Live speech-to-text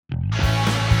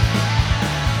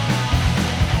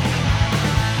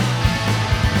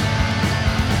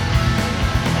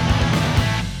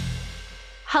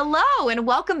Hello, and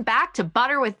welcome back to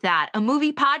Butter with That, a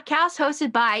movie podcast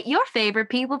hosted by your favorite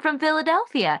people from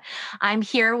Philadelphia. I'm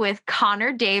here with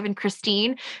Connor, Dave, and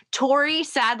Christine. Tori,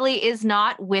 sadly, is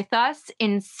not with us.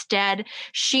 Instead,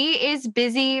 she is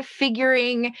busy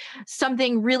figuring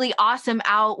something really awesome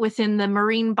out within the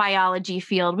marine biology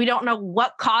field. We don't know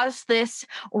what caused this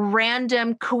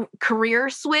random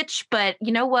career switch, but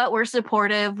you know what? We're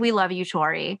supportive. We love you,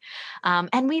 Tori.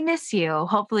 And we miss you.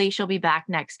 Hopefully, she'll be back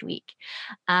next week.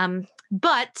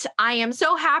 But I am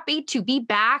so happy to be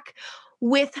back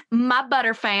with my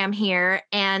Butter fam here.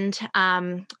 And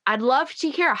I'd love to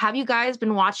hear, have you guys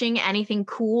been watching anything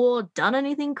cool, done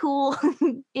anything cool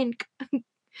in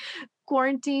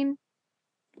quarantine?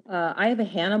 I have a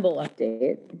Hannibal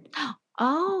update.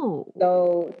 Oh.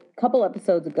 So a couple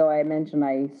episodes ago, I mentioned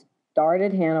I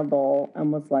started Hannibal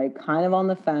and was like kind of on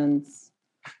the fence.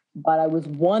 But I was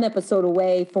one episode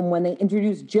away from when they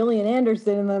introduced Gillian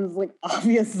Anderson, and I was like,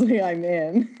 obviously I'm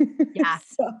in. Yeah.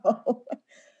 So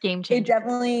Game changer.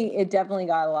 It definitely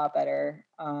got a lot better.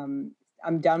 I'm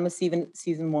done with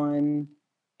season one,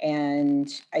 and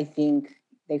I think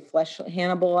they fleshed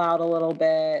Hannibal out a little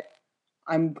bit.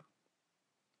 I'm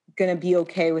gonna be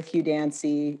okay with Hugh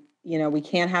Dancy. You know, we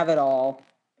can't have it all.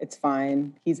 It's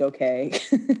fine. He's okay.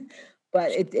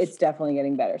 But it's definitely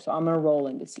getting better. So I'm gonna roll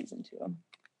into season two.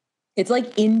 It's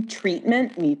like In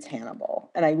Treatment meets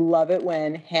Hannibal. And I love it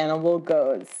when Hannibal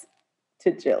goes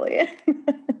to Gillian.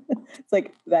 It's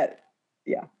like that.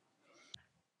 Yeah.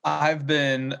 I've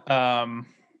been not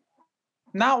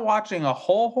watching a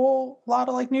whole lot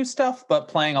of like new stuff, but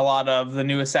playing a lot of the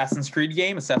new Assassin's Creed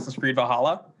game, Assassin's Creed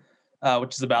Valhalla,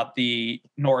 which is about the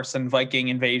Norse and Viking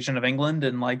invasion of England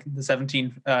in like the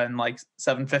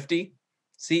 750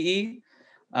 CE.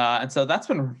 And so that's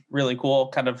been really cool.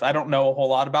 Kind of, I don't know a whole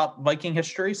lot about Viking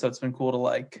history, so it's been cool to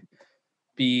like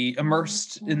be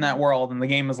immersed in that world, and the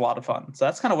game is a lot of fun. So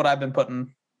that's kind of what I've been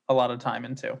putting a lot of time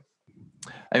into.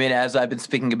 I mean, as I've been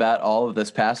speaking about all of this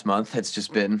past month, it's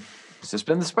just been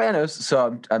The Sopranos.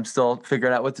 So I'm still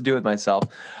figuring out what to do with myself.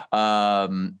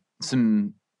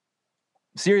 Some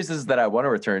series that I want to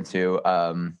return to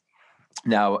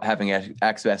now, having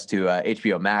access to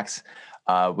HBO Max.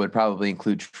 Would probably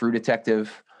include True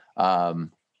Detective, at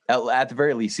the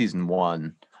very least season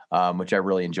one, which I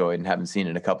really enjoyed and haven't seen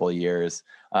in a couple of years.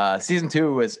 Season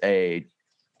two was a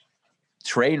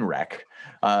train wreck,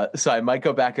 so I might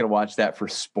go back and watch that for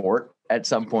sport at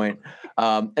some point.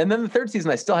 And then the third season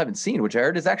I still haven't seen, which I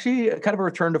heard is actually kind of a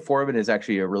return to form and is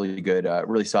actually a really good,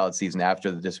 really solid season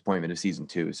after the disappointment of season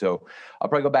two. So I'll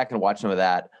probably go back and watch some of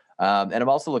that. And I'm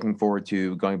also looking forward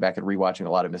to going back and rewatching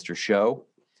a lot of Mr. Show.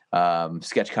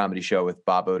 Sketch comedy show with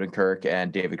Bob Odenkirk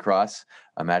and David Cross.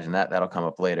 Imagine that'll come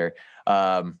up later.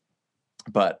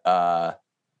 But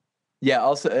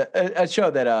also a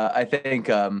show that I think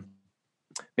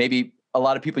maybe a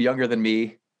lot of people younger than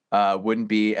me wouldn't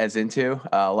be as into.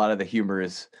 A lot of the humor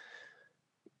is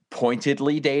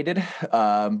pointedly dated,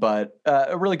 but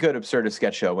a really good absurdist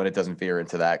sketch show when it doesn't veer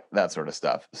into that sort of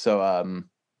stuff. So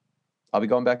I'll be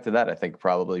going back to that, I think,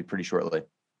 probably pretty shortly.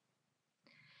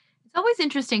 It's always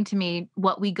interesting to me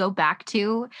what we go back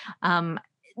to.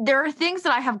 There are things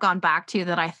that I have gone back to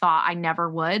that I thought I never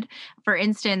would. For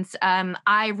instance,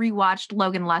 I rewatched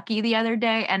Logan Lucky the other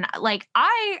day, and like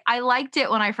I liked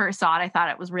it when I first saw it. I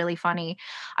thought it was really funny.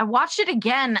 I watched it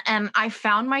again, and I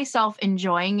found myself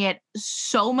enjoying it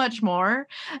so much more.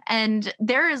 And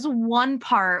there is one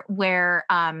part where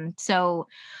Adam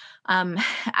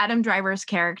Driver's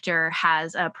character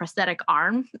has a prosthetic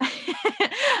arm.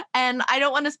 And I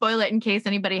don't want to spoil it in case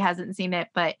anybody hasn't seen it,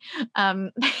 but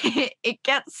it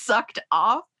gets sucked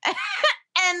off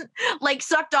and like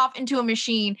sucked off into a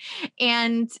machine.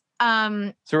 And it's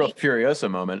a real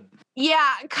Furiosa moment.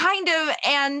 Yeah, kind of.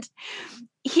 And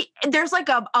there's like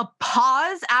a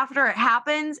pause after it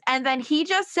happens, and then he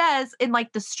just says in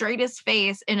like the straightest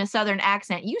face in a Southern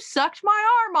accent, "You sucked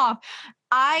my arm off."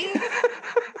 I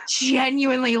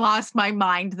genuinely lost my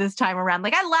mind this time around.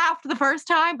 Like I laughed the first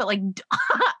time, but like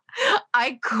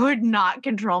I could not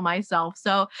control myself.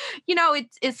 So, you know,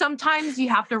 it's sometimes you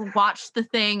have to watch the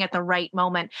thing at the right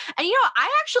moment. And, you know, I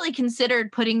actually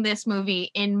considered putting this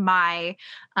movie in my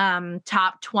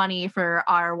top 20 for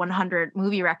our 100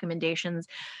 movie recommendations.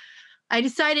 I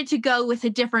decided to go with a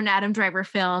different Adam Driver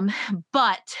film,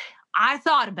 but I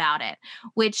thought about it,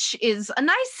 which is a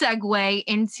nice segue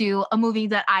into a movie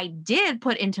that I did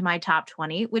put into my top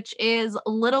 20, which is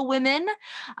Little Women,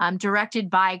 directed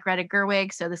by Greta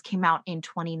Gerwig. So this came out in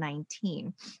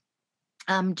 2019.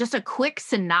 Just a quick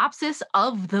synopsis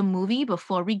of the movie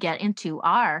before we get into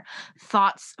our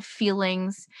thoughts,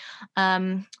 feelings.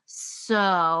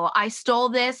 So I stole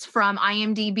this from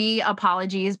IMDb.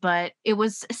 Apologies, but it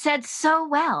was said so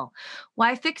well.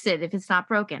 Why fix it if it's not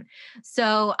broken?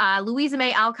 So Louisa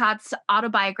May Alcott's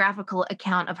autobiographical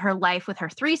account of her life with her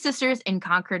three sisters in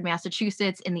Concord,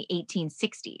 Massachusetts in the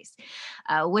 1860s.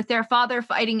 With their father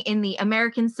fighting in the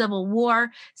American Civil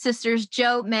War, sisters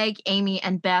Jo, Meg, Amy,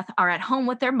 and Beth are at home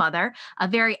with their mother, a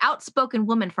very outspoken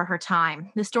woman for her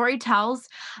time. The story tells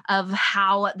of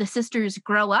how the sisters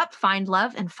grow up, find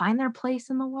love, and find their place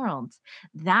in the world.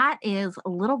 That is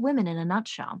Little Women in a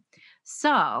nutshell.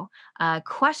 So,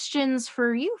 questions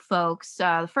for you folks.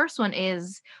 The first one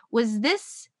is, was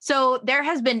this, so there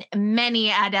has been many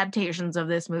adaptations of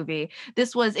this movie.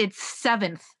 This was its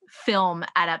 7th film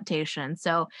adaptation.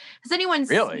 So has anyone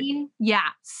seen, yeah,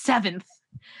 7th.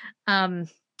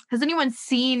 Has anyone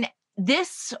seen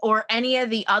this or any of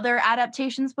the other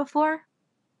adaptations before?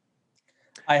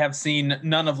 I have seen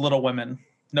none of Little Women.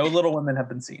 No Little Women have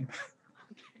been seen.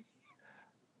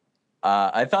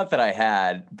 I thought that I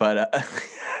had, but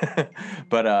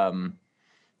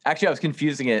actually I was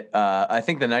confusing it. I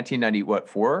think the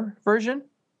 1994 version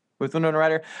with Winona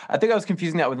Ryder. I think I was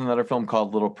confusing that with another film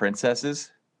called Little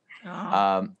Princesses,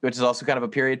 which is also kind of a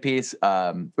period piece,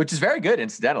 which is very good,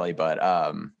 incidentally. But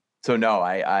so no,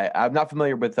 I'm not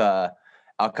familiar with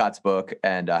Alcott's book,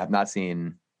 and I have not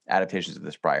seen adaptations of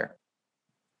this prior.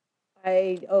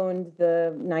 I owned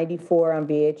the 94 on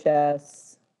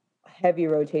VHS, heavy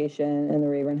rotation in the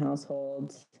Rayburn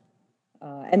household.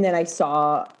 And then I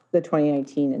saw the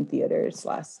 2019 in theaters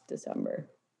last December,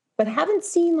 but haven't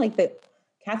seen like the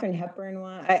Katharine Hepburn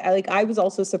one. I was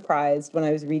also surprised when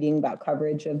I was reading about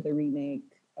coverage of the remake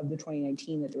of the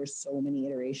 2019 that there were so many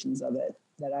iterations of it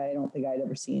that I don't think I'd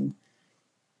ever seen.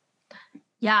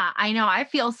 Yeah, I know. I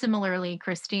feel similarly,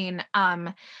 Christine.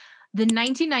 The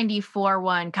 1994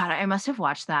 one, God, I must have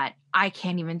watched that. I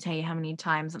can't even tell you how many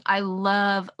times. I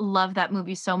love that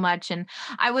movie so much. And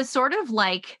I was sort of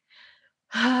like,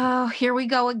 oh, here we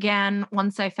go again.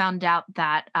 Once I found out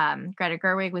that Greta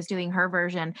Gerwig was doing her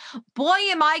version, boy,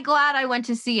 am I glad I went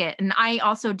to see it. And I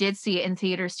also did see it in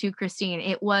theaters too, Christine.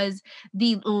 It was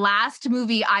the last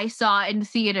movie I saw in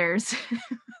theaters.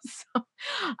 So,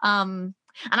 and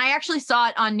I actually saw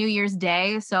it on New Year's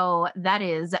Day. So that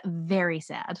is very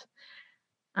sad.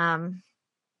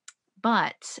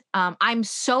 But I'm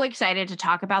so excited to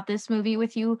talk about this movie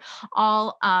with you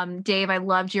all. Dave, I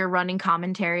loved your running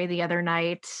commentary the other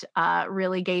night.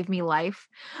 Really gave me life.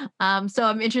 So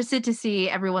I'm interested to see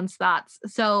everyone's thoughts.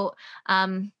 So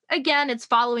again, it's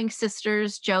following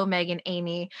sisters Jo, Meg, and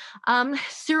Amy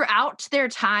throughout their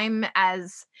time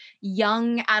as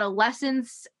young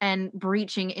adolescents and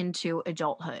breaching into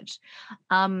adulthood.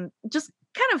 Just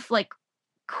kind of like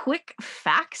quick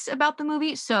facts about the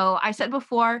movie. So I said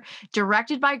before,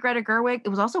 directed by Greta Gerwig. It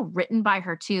was also written by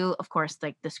her too. Of course,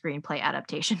 like the screenplay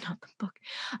adaptation, not the book.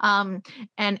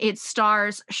 And it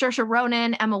stars Saoirse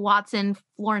Ronan, Emma Watson,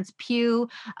 Florence Pugh,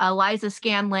 Liza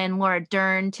Scanlon, Laura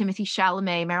Dern, Timothée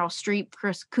Chalamet, Meryl Streep,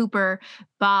 Chris Cooper,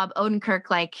 Bob Odenkirk,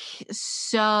 like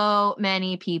so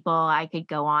many people. I could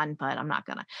go on, but I'm not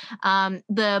gonna.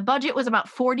 The budget was about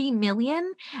 $40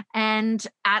 million, and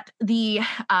at the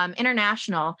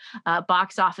international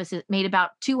box office, it made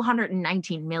about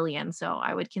 $219 million. So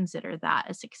I would consider that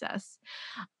a success.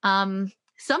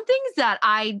 Some things that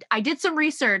I did some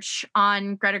research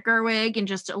on Greta Gerwig and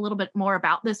just a little bit more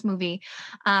about this movie.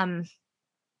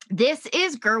 This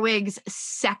is Gerwig's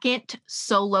second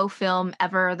solo film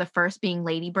ever, the first being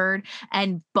Lady Bird,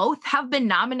 and both have been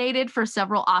nominated for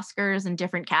several Oscars in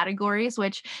different categories,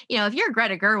 which, you know, if you're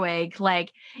Greta Gerwig,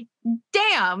 like,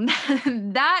 damn,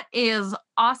 that is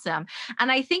awesome.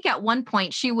 And I think at one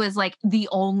point she was like the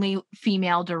only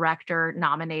female director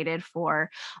nominated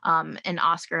for an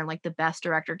Oscar in like the best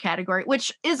director category,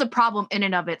 which is a problem in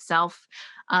and of itself.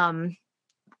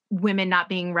 Women not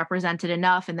being represented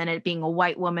enough, and then it being a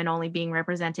white woman only being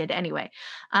represented anyway.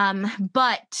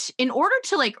 But in order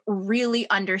to like really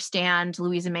understand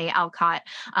Louisa May Alcott,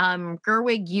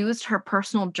 Gerwig used her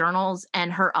personal journals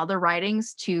and her other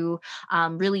writings to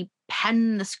really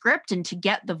pen the script and to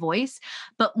get the voice.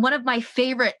 But one of my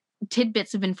favorite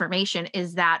tidbits of information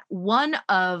is that one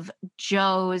of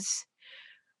Jo's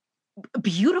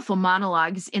beautiful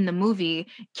monologues in the movie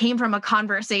came from a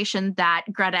conversation that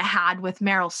Greta had with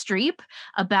Meryl Streep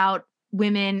about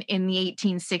women in the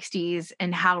 1860s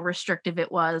and how restrictive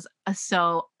it was.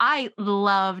 So I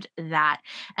loved that.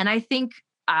 And I think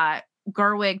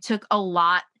Gerwig took a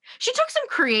lot she took some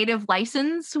creative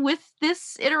license with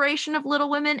this iteration of Little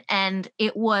Women, and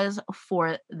it was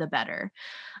for the better.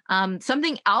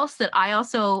 Something else that I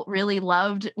also really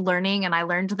loved learning, and I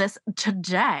learned this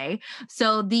today.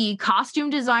 So the costume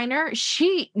designer,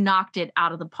 she knocked it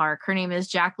out of the park. Her name is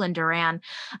Jacqueline Duran.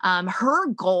 Her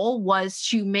goal was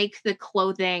to make the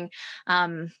clothing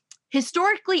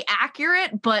historically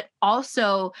accurate, but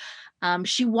also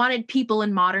she wanted people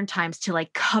in modern times to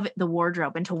like covet the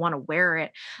wardrobe and to want to wear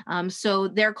it. So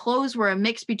their clothes were a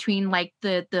mix between like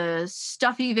the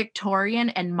stuffy Victorian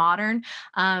and modern.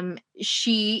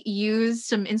 She used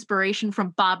some inspiration from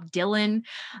Bob Dylan.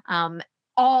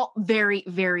 All very,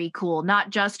 very cool, not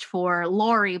just for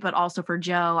Laurie, but also for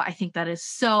Jo. I think that is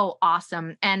so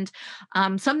awesome. And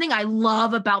something I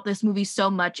love about this movie so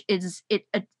much is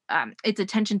its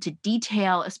attention to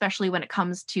detail, especially when it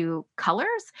comes to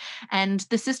colors. And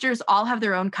the sisters all have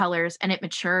their own colors, and it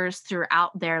matures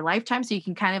throughout their lifetime. So you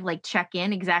can kind of like check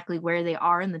in exactly where they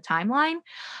are in the timeline.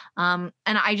 And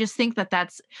I just think that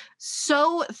that's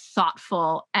so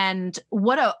thoughtful, and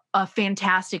what a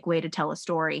fantastic way to tell a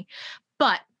story.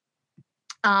 But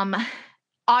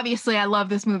obviously, I love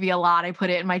this movie a lot. I put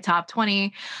it in my top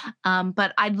 20.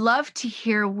 But I'd love to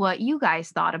hear what you guys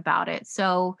thought about it.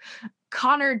 So,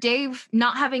 Connor, Dave,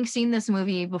 not having seen this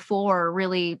movie before,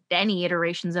 really any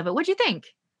iterations of it, what'd you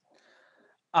think?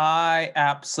 I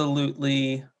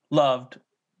absolutely loved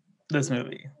this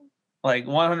movie. Like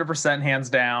 100% hands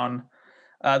down.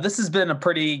 This has been a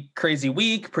pretty crazy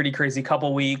week, pretty crazy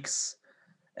couple weeks.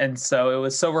 And so it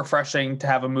was so refreshing to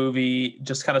have a movie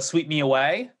just kind of sweep me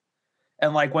away.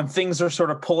 And like when things are sort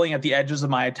of pulling at the edges of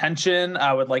my attention,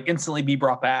 I would like instantly be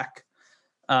brought back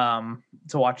to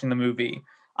watching the movie.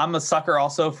 I'm a sucker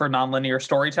also for nonlinear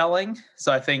storytelling.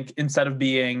 So I think instead of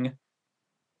being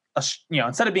a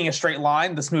straight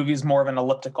line, this movie is more of an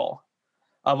elliptical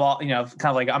of all, kind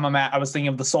of like I was thinking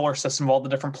of the solar system, of all the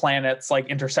different planets like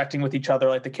intersecting with each other,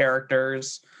 like the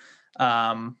characters.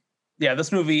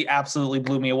 This movie absolutely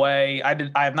blew me away.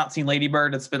 I have not seen Lady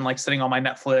Bird. It's been like sitting on my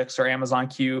Netflix or Amazon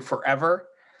queue forever.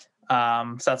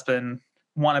 So that's been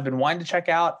one I've been wanting to check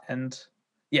out. And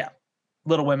yeah,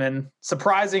 Little Women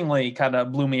surprisingly kind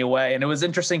of blew me away. And it was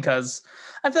interesting because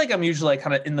I feel like I'm usually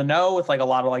kind of in the know with like a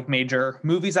lot of like major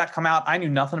movies that come out. I knew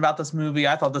nothing about this movie.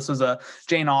 I thought this was a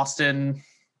Jane Austen,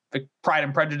 Pride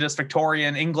and Prejudice,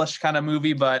 Victorian English kind of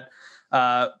movie, but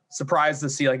surprised to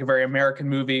see like a very American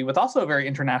movie with also a very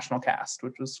international cast,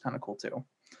 which was kind of cool too.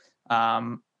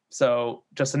 So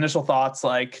just initial thoughts,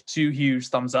 like 2 huge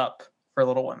thumbs up for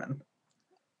Little Women.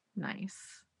 Nice.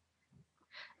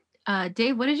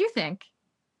 Dave, what did you think?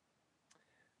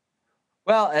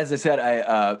 Well, as I said,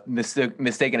 I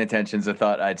mistaken attentions. I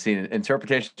thought I'd seen an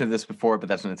interpretation of this before, but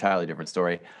that's an entirely different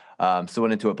story. So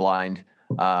went into it blind.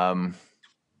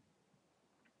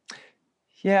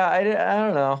 Yeah, I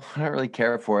don't know. I don't really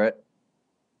care for it.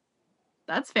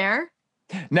 That's fair.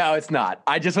 No, it's not.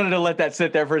 I just wanted to let that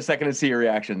sit there for a second and see your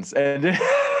reactions. And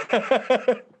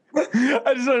I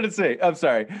just wanted to say, I'm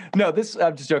sorry. No, I'm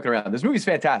just joking around. This movie's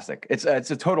fantastic. It's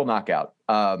a total knockout.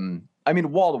 I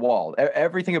mean, wall to wall.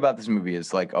 Everything about this movie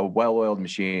is like a well-oiled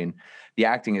machine. The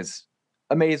acting is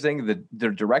amazing. The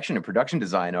direction and production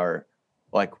design are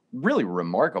like really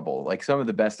remarkable. Like some of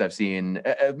the best I've seen,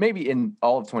 maybe in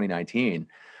all of 2019.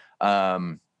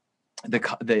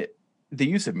 The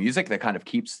use of music that kind of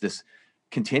keeps this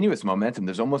continuous momentum.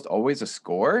 There's almost always a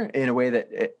score in a way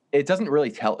that it doesn't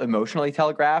really emotionally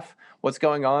telegraph what's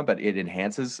going on, but it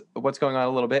enhances what's going on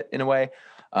a little bit in a way.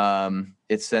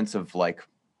 Its sense of like,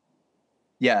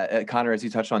 Connor, as you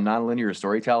touched on, nonlinear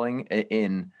storytelling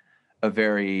in a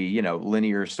very,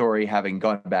 linear story, having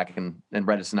gone back and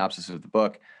read a synopsis of the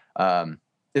book,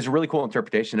 is a really cool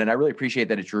interpretation. And I really appreciate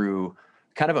that it drew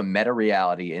kind of a meta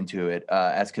reality into it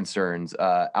as concerns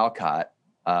Alcott.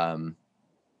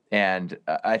 And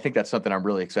I think that's something I'm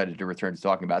really excited to return to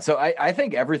talking about. So I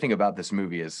think everything about this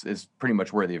movie is pretty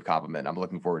much worthy of compliment. I'm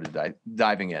looking forward to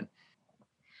diving in.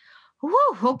 Woo,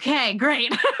 okay,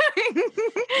 great.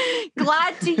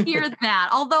 Glad to hear that.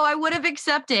 Although I would have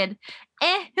accepted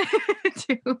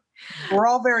too. We're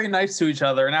all very nice to each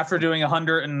other. And after doing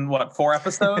 4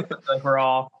 episodes, like we're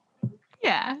all.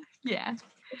 Yeah.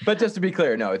 But just to be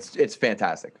clear, no, it's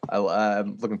fantastic.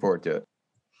 I'm looking forward to it.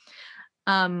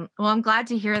 Well, I'm glad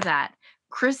to hear that.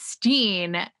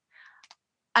 Christine,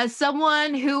 as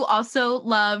someone who also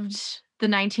loved the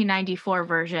 1994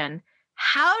 version,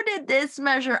 how did this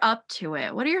measure up to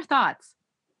it? What are your thoughts?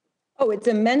 Oh, it's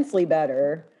immensely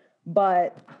better,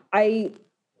 but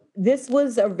this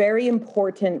was a very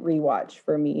important rewatch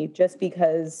for me just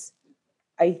because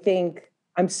I think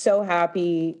I'm so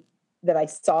happy that I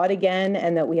saw it again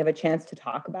and that we have a chance to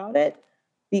talk about it.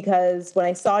 Because when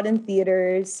I saw it in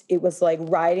theaters, it was like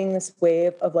riding this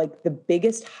wave of like the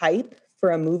biggest hype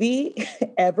for a movie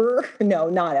ever. No,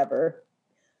 not ever.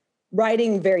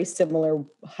 Riding very similar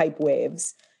hype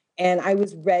waves. And I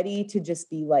was ready to just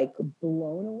be like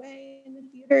blown away in the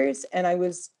theaters. And I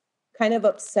was kind of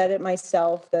upset at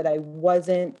myself that I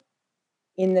wasn't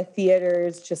in the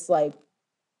theaters just like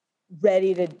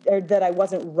ready to, or that I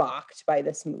wasn't rocked by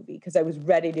this movie, because I was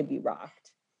ready to be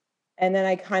rocked. And then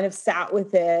I kind of sat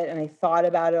with it and I thought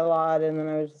about it a lot. And then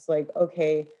I was just like,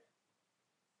 okay,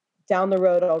 down the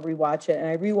road, I'll rewatch it. And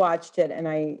I rewatched it, and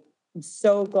I'm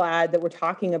so glad that we're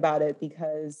talking about it,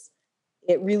 because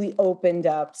it really opened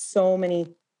up so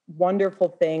many wonderful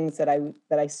things that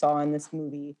I saw in this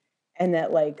movie. And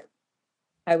that, like,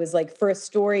 I was like, for a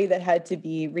story that had to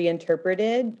be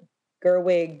reinterpreted,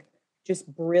 Gerwig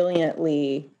just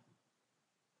brilliantly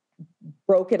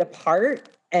broke it apart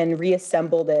and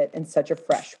reassembled it in such a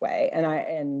fresh way.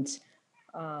 I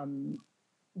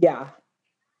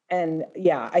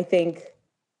think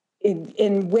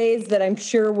in ways that I'm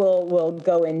sure we'll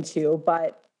go into,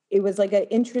 but it was like an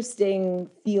interesting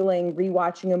feeling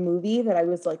rewatching a movie that I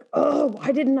was like, oh,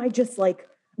 why didn't I just like,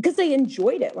 because I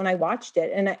enjoyed it when I watched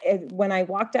it. And when I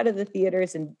walked out of the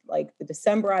theaters in like the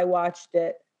December I watched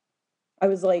it, I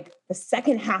was like, the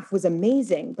second half was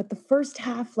amazing, but the first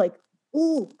half, like,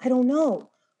 ooh, I don't know.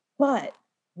 But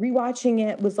rewatching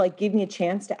it was like, gave me a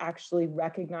chance to actually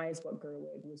recognize what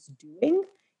Gerwig was doing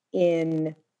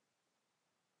in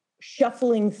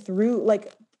shuffling through.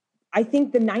 Like, I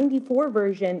think the 94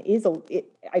 version is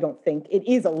I don't think it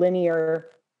is a linear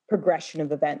progression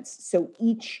of events. So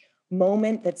each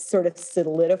moment that's sort of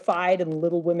solidified in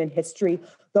Little Women history,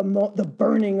 the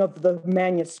burning of the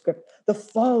manuscript, the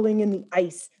falling in the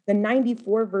ice, the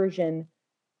 94 version,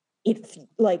 it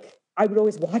like, I would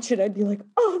always watch it. I'd be like,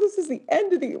 oh, this is the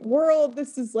end of the world.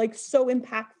 This is like so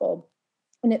impactful.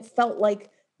 And it felt like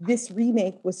this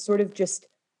remake was sort of just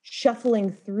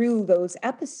shuffling through those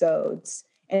episodes,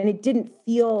 and it didn't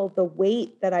feel the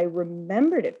weight that I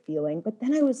remembered it feeling. But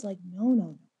then I was like,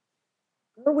 no.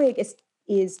 Gerwig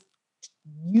is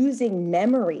using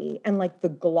memory and like the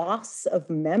gloss of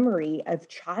memory of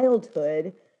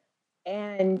childhood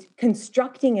and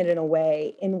constructing it in a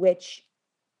way in which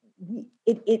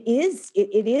it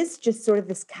is just sort of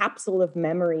this capsule of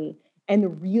memory, and the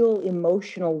real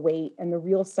emotional weight and the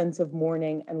real sense of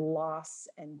mourning and loss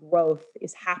and growth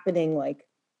is happening like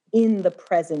in the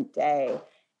present day.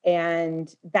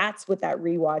 And that's what that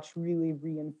rewatch really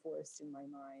reinforced in my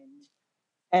mind.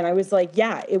 And I was like,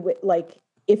 yeah, it would, like,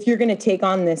 if you're going to take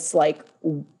on this like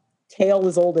tale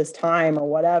as old as time or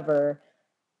whatever,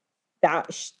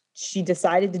 that she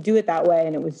decided to do it that way,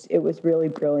 and it was really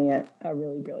brilliant, a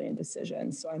really brilliant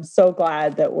decision. So I'm so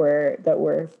glad that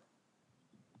we're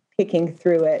picking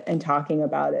through it and talking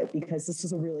about it, because this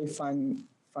was a really fun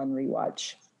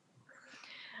rewatch.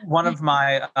 One of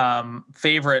my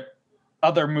favorite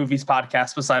other movies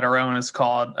podcasts beside our own is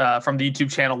called from the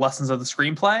YouTube channel Lessons of the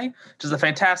Screenplay, which is a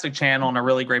fantastic channel and a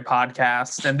really great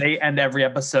podcast. And they end every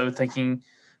episode thinking,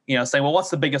 saying, well, what's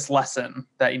the biggest lesson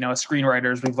that, as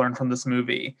screenwriters we've learned from this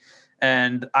movie?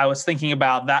 And I was thinking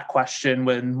about that question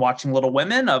when watching Little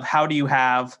Women, of how do you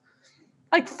have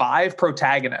like 5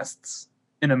 protagonists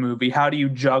in a movie? How do you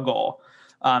juggle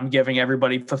giving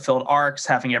everybody fulfilled arcs,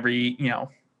 having every,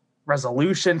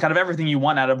 resolution, kind of everything you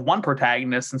want out of one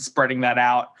protagonist, and spreading that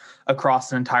out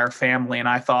across an entire family? And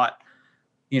I thought,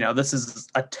 this is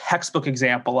a textbook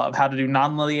example of how to do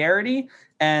nonlinearity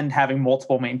and having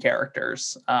multiple main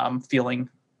characters feeling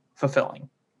fulfilling.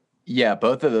 Yeah,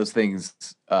 both of those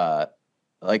things,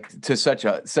 like to such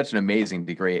an amazing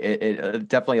degree. It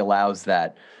definitely allows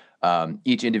that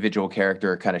each individual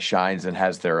character kind of shines and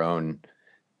has their own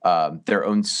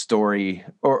story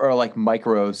or like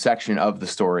micro section of the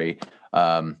story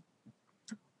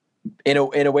in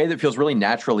a way that feels really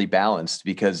naturally balanced,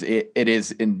 because it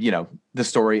is in, the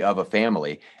story of a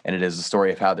family, and it is the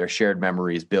story of how their shared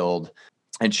memories build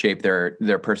and shape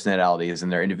their personalities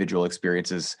and their individual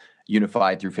experiences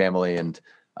unified through family. And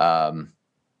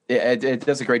it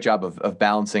does a great job of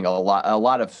balancing a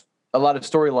lot of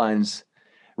storylines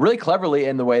really cleverly,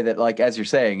 in the way that, like, as you're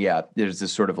saying, yeah, there's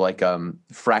this sort of like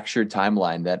fractured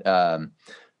timeline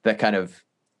that kind of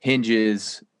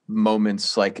hinges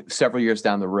moments like several years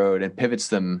down the road and pivots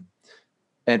them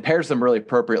and pairs them really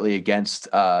appropriately against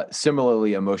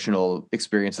similarly emotional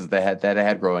experiences that I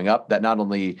had growing up, that not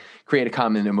only create a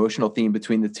common emotional theme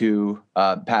between the two,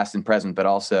 past and present, but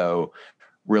also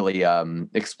really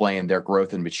explain their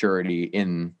growth and maturity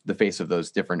in the face of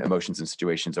those different emotions and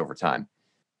situations over time.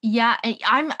 Yeah,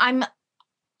 I'm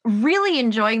really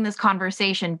enjoying this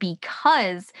conversation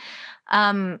because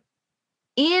in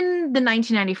the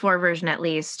 1994 version, at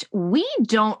least, we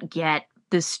don't get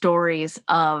the stories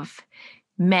of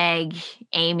Meg,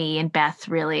 Amy, and Beth,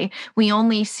 really. We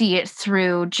only see it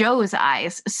through Joe's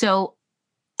eyes. So,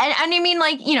 and I mean,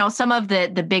 like, you know, some of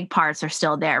the big parts are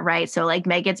still there, right? So, like,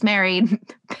 Meg gets married,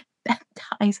 Beth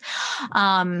dies,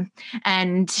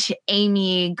 and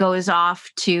Amy goes off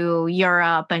to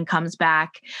Europe and comes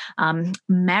back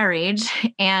married.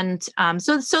 And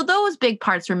so those big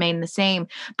parts remain the same,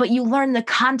 but you learn the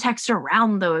context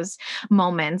around those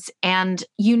moments. And,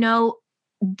 you know,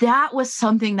 that was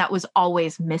something that was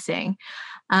always missing.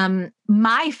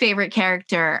 My favorite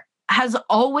character has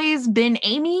always been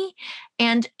Amy.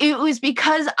 And it was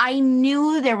because I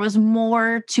knew there was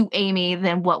more to Amy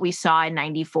than what we saw in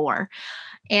 94.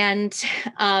 And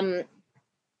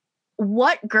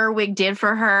what Gerwig did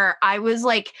for her, I was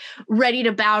like ready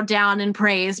to bow down and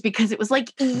praise, because it was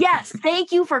like, yes,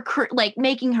 thank you for like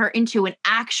making her into an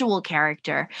actual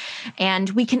character.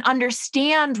 And we can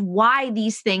understand why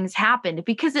these things happened,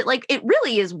 because it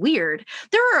really is weird.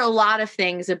 There are a lot of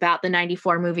things about the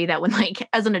 94 movie that when like,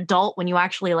 as an adult, when you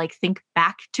actually like think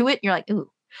back to it, you're like, ooh,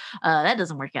 that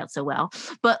doesn't work out so well.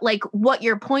 But like what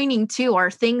you're pointing to are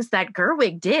things that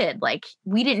Gerwig did. Like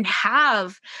we didn't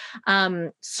have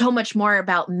so much more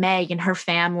about Meg and her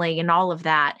family and all of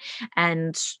that,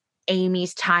 and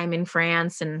Amy's time in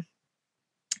France. And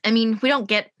I mean, we don't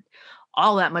get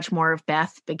all that much more of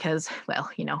Beth because, well,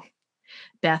 you know,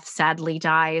 Beth sadly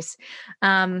dies.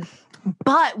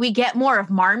 But we get more of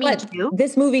Marmee too.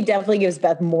 This movie definitely gives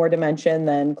Beth more dimension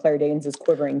than Claire Danes'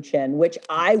 quivering chin, which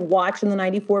I watch in the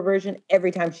 94 version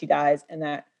every time she dies. And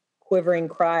that quivering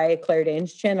cry, Claire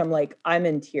Danes chin, I'm like, I'm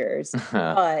in tears.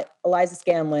 But Eliza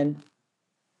Scanlen,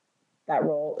 that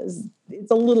role it's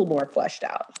a little more fleshed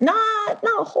out. Not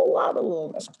a whole lot, a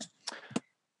little bit.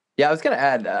 Yeah, I was going to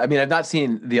add, I mean, I've not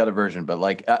seen the other version, but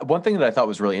like one thing that I thought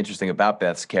was really interesting about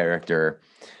Beth's character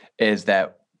is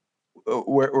that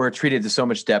we're treated to so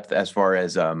much depth as far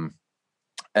as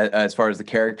the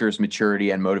character's maturity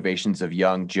and motivations of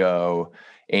young Joe,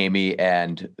 Amy,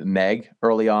 and Meg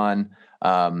early on.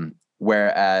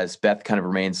 Whereas Beth kind of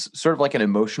remains sort of like an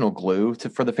emotional glue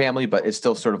for the family, but is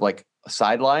still sort of like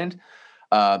sidelined.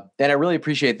 And I really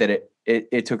appreciate that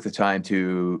it took the time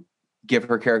to give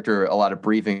her character a lot of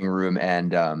breathing room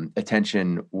and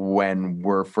attention when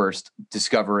we're first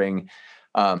discovering,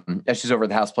 as she's over at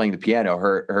the house playing the piano,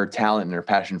 her talent and her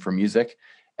passion for music.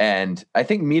 And I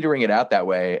think metering it out that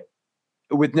way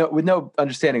with no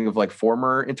understanding of like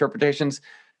former interpretations,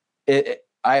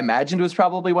 I imagined it was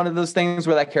probably one of those things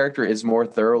where that character is more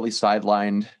thoroughly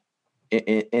sidelined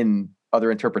in other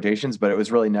interpretations, but it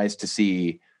was really nice to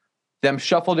see them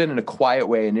shuffled in a quiet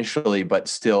way initially, but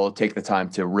still take the time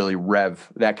to really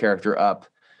rev that character up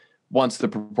once the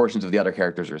proportions of the other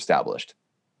characters are established.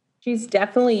 She's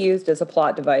definitely used as a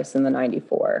plot device in the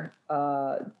 94.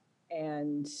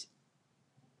 And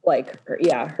like,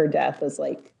 her death is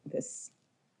like this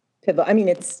pivotal. I mean,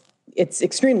 it's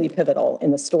extremely pivotal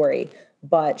in the story,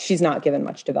 but she's not given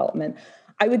much development.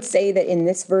 I would say that in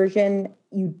this version,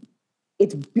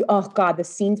 the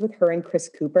scenes with her and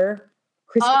Chris Cooper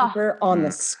on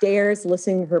the stairs,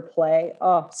 listening to her play.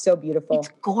 Oh, so beautiful. It's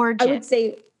gorgeous. I would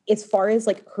say as far as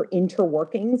like her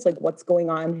interworkings, like what's going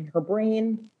on in her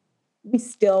brain, I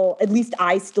still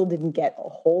didn't get a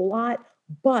whole lot,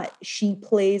 but she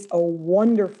plays a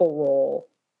wonderful role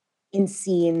in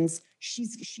scenes.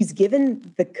 She's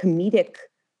given the comedic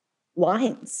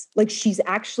lines. Like she's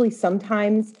actually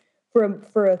sometimes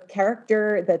for a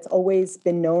character that's always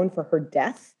been known for her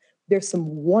death, there's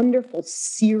some wonderful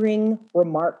searing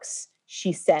remarks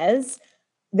she says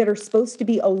that are supposed to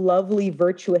be a lovely,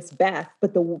 virtuous Beth,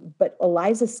 but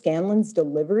Eliza Scanlen's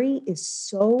delivery is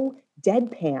so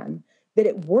deadpan that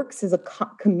it works as a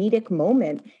comedic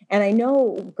moment. And I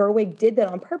know Gerwig did that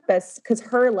on purpose because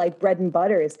her like bread and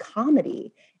butter is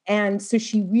comedy. And so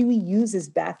she really uses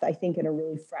Beth, I think, in a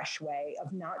really fresh way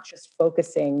of not just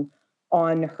focusing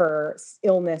on her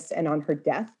illness and on her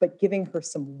death, but giving her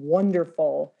some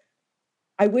wonderful,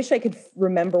 I wish I could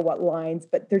remember what lines,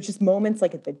 but there's just moments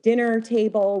like at the dinner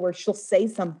table where she'll say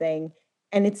something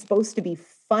and it's supposed to be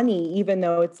funny, even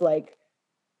though it's like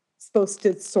supposed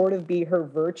to sort of be her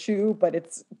virtue, but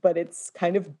it's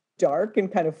kind of dark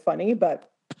and kind of funny. But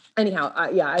anyhow,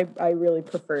 I really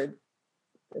preferred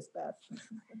this Beth.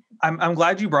 I'm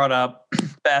glad you brought up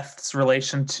Beth's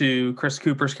relation to Chris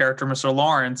Cooper's character, Mr.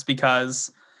 Lawrence,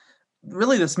 because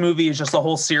really this movie is just a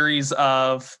whole series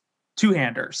of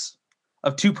two-handers,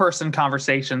 of two-person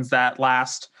conversations that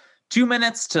last 2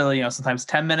 minutes to, sometimes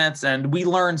 10 minutes. And we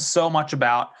learn so much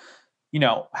about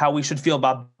how we should feel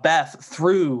about Beth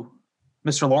through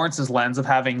Mr. Lawrence's lens of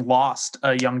having lost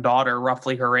a young daughter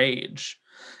roughly her age.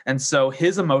 And so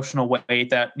his emotional weight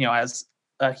that, as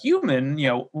a human,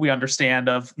 we understand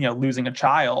of, losing a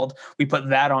child, we put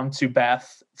that onto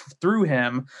Beth through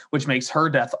him, which makes her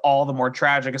death all the more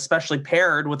tragic, especially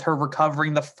paired with her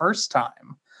recovering the first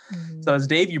time. Mm-hmm. So as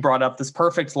Dave, you brought up this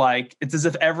perfect, it's as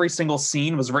if every single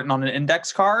scene was written on an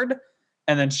index card.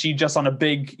 And then she just on a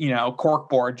big, cork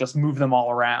board, just moved them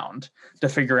all around to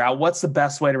figure out what's the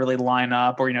best way to really line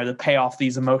up or, to pay off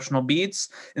these emotional beats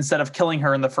instead of killing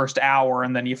her in the first hour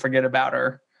and then you forget about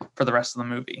her for the rest of the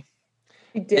movie.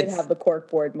 He did have the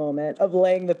corkboard moment of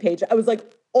laying the page. I was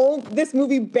like, oh, this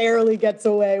movie barely gets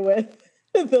away with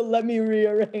the let me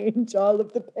rearrange all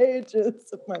of the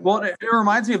pages of my Well, it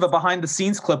reminds me of a behind the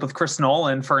scenes clip with Chris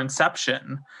Nolan for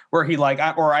Inception, where he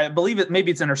I believe maybe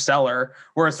it's Interstellar,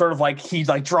 where it's sort of he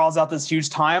draws out this huge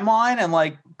timeline, and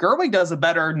Gerwig does a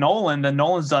better Nolan than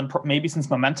Nolan's done maybe since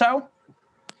Memento,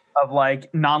 of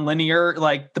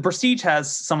nonlinear. The Prestige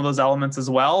has some of those elements as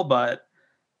well, but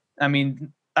I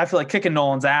mean, I feel like kicking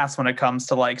Nolan's ass when it comes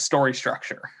to story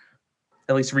structure,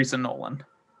 at least recent Nolan.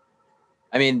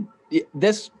 I mean,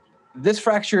 this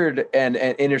fractured and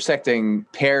intersecting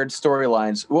paired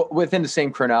storylines within the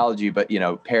same chronology, but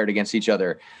paired against each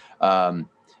other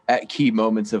at key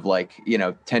moments of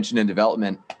tension and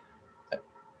development.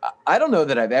 I don't know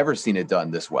that I've ever seen it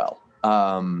done this well.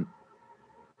 I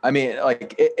mean,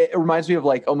 it reminds me of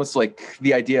almost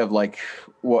the idea of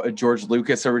what George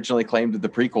Lucas originally claimed of the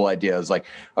prequel idea is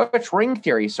it's ring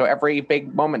theory, so every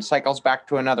big moment cycles back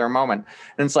to another moment,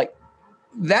 and it's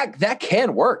that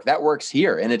can work. That works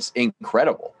here, and it's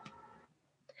incredible.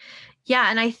 Yeah,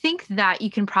 and I think that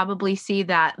you can probably see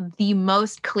that the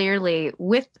most clearly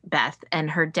with Beth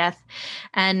and her death,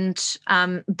 and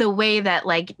the way that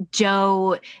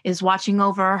Joe is watching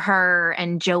over her,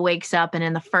 and Joe wakes up, and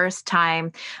in the first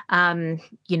time,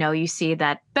 you see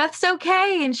that Beth's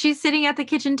okay, and she's sitting at the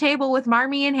kitchen table with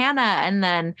Marmee and Hannah, and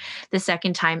then the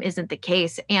second time isn't the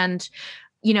case, and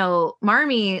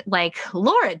Marmee,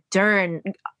 Laura Dern,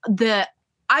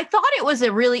 I thought it was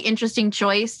a really interesting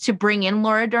choice to bring in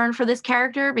Laura Dern for this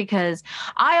character, because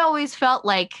I always felt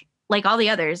like all the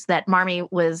others, that Marmee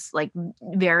was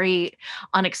very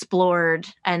unexplored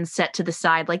and set to the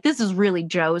side. This is really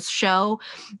Joe's show,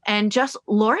 and just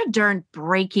Laura Dern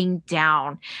breaking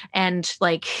down and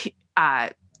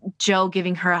Joe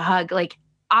giving her a hug.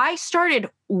 I started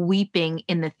weeping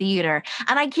in the theater,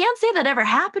 and I can't say that ever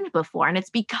happened before. And it's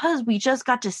because we just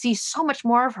got to see so much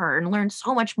more of her and learn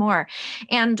so much more.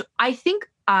 And I think,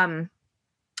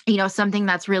 something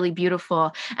that's really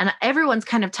beautiful, and everyone's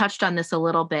kind of touched on this a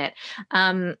little bit,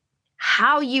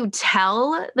 how you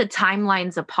tell the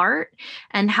timelines apart,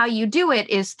 and how you do it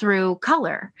is through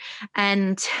color.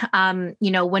 And,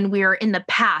 when we're in the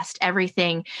past,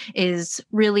 everything is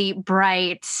really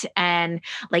bright and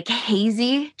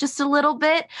hazy, just a little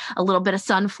bit of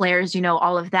sun flares,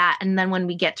 all of that. And then when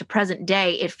we get to present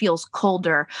day, it feels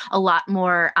colder, a lot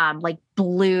more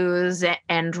blues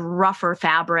and rougher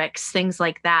fabrics, things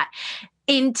like that.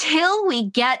 Until we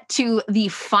get to the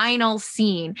final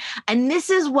scene. And this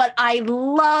is what I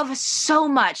love so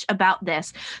much about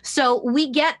this. So we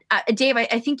get, Dave, I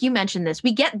think you mentioned this,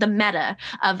 we get the meta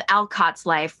of Alcott's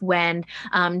life when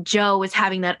Joe is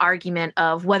having that argument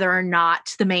of whether or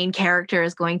not the main character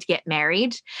is going to get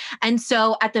married. And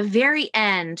so at the very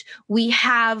end, we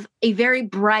have a very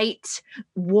bright,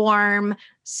 warm,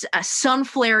 a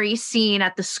sunflary scene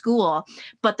at the school,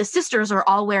 but the sisters are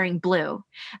all wearing blue.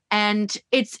 And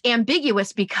it's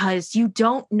ambiguous because you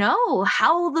don't know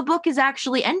how the book is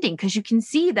actually ending, because you can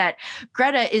see that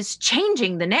Greta is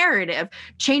changing the narrative,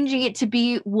 changing it to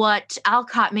be what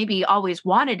Alcott maybe always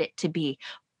wanted it to be.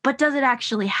 But does it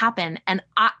actually happen? And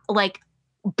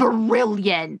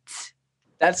brilliant.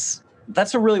 That's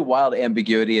a really wild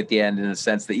ambiguity at the end, in the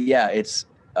sense that, it's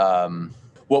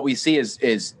what we see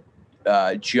is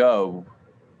Joe,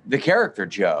 the character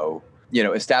Joe,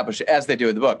 establish, as they do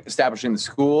in the book, establishing the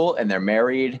school, and they're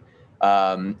married,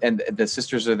 and the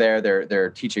sisters are there. They're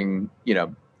teaching,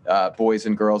 boys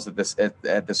and girls at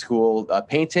the school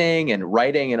painting and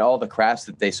writing and all the crafts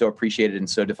that they so appreciated and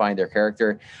so defined their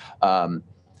character.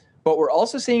 But we're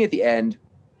also seeing at the end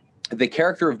the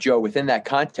character of Joe within that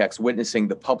context, witnessing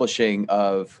the publishing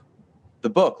of the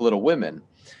book Little Women,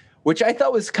 which I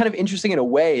thought was kind of interesting in a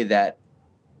way that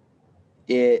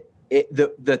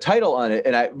the title on it,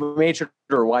 and I made sure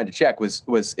to rewind to check, was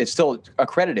it still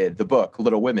accredited the book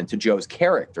Little Women to Joe's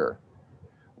character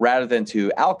rather than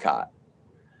to Alcott,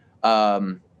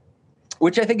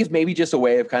 which I think is maybe just a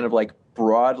way of kind of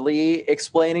broadly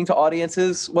explaining to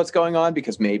audiences what's going on,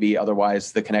 because maybe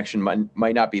otherwise the connection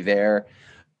might not be there.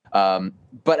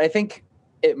 But I think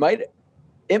it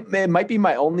might be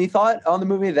my only thought on the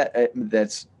movie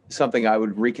that's something I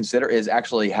would reconsider, is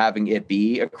actually having it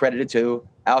be accredited to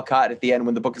Alcott at the end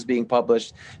when the book is being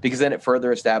published, because then it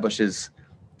further establishes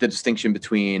the distinction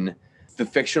between the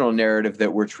fictional narrative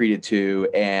that we're treated to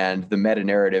and the meta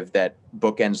narrative that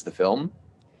bookends the film.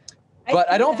 But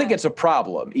I don't think it's a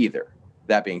problem either,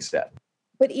 that being said.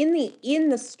 But in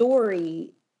the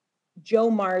story, Jo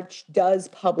March does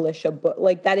publish a book.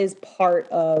 Like, that is part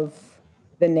of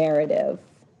the narrative.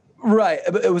 Right.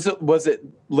 Was it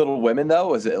Little Women, though?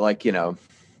 Was it like, you know,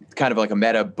 kind of like a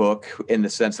meta book in the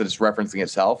sense that it's referencing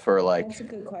itself, or like? That's a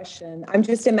good question. I'm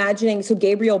just imagining. So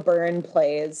Gabriel Byrne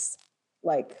plays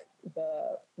like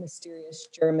the mysterious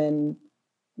German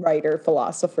writer,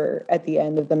 philosopher at the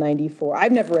end of the 94.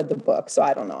 I've never read the book, so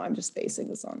I don't know. I'm just basing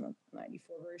this on the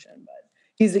 94 version, but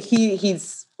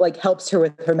he's like helps her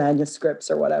with her manuscripts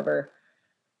or whatever.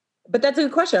 But that's a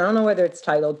good question. I don't know whether it's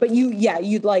titled, but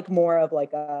you'd like more of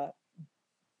like a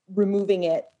removing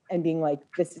it and being like,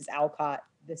 this is Alcott,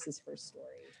 this is her story.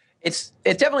 It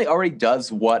definitely already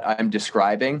does what I'm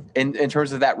describing in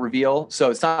terms of that reveal.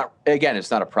 So it's not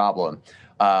a problem.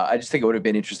 I just think it would have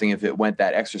been interesting if it went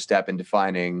that extra step in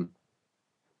defining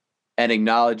and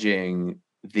acknowledging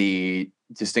the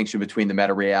distinction between the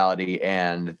meta reality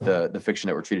and the fiction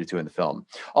that we're treated to in the film.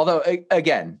 Although,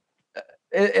 again,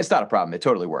 it's not a problem. It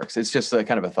totally works. It's just a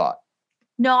kind of a thought.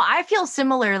 No, I feel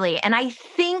similarly. And I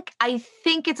think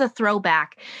it's a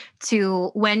throwback to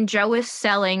when Jo is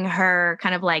selling her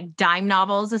kind of like dime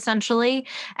novels, essentially.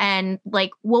 And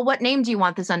like, well, what name do you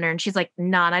want this under? And she's like,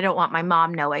 none. I don't want my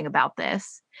mom knowing about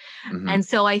this. Mm-hmm. And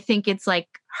so I think it's like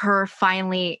her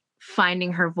finally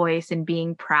finding her voice and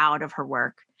being proud of her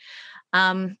work.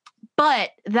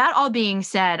 But that all being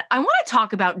said, I want to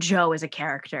talk about Jo as a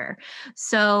character.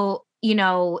 So, you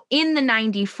know, in the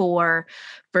 94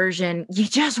 version, you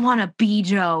just want to be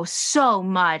Jo so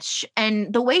much.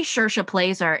 And the way Saoirse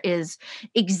plays her is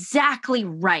exactly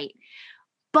right.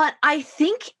 But I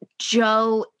think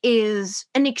Jo is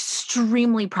an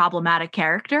extremely problematic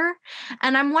character.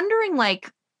 And I'm wondering,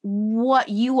 like, what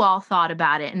you all thought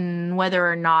about it and whether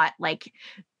or not, like,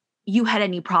 you had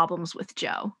any problems with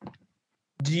Jo.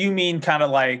 Do you mean kind of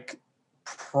like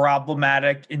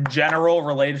problematic in general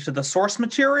related to the source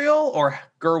material, or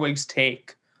Gerwig's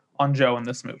take on Jo in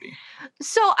this movie?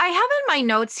 So I have in my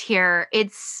notes here,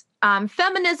 it's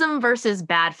feminism versus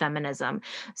bad feminism.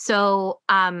 So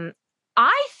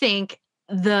I think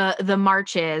the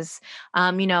Marches,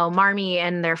 you know, Marmee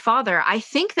and their father, I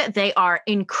think that they are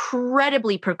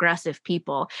incredibly progressive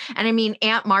people. And I mean,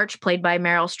 Aunt March, played by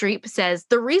Meryl Streep, says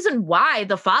the reason why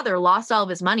the father lost all of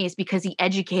his money is because he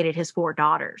educated his 4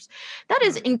 daughters. That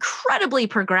is incredibly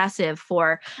progressive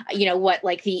for, you know, what,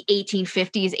 like the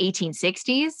 1850s,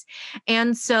 1860s.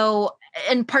 And so,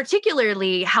 and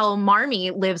particularly how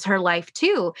Marmee lives her life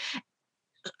too,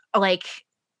 like,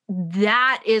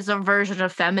 that is a version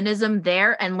of feminism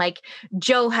there. And like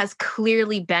Jo has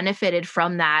clearly benefited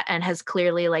from that and has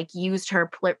clearly like used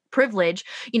her privilege,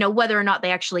 you know, whether or not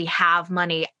they actually have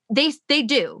money. They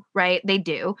do, right? They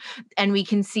do. And we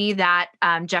can see that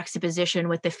juxtaposition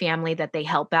with the family that they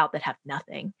help out that have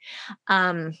nothing.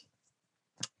 And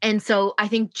so I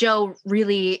think Jo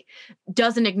really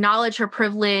doesn't acknowledge her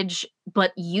privilege,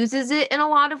 but uses it in a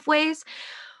lot of ways.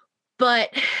 But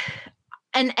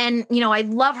And you know, I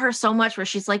love her so much where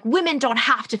she's like, women don't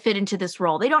have to fit into this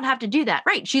role. They don't have to do that.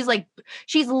 Right. She's like,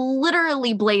 she's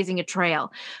literally blazing a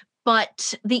trail.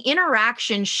 But the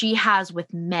interaction she has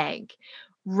with Meg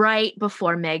right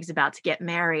before Meg's about to get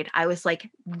married, I was like,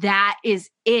 that is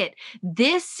it.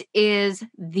 This is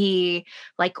the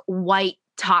like white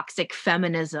toxic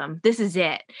feminism. This is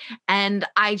it. And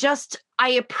I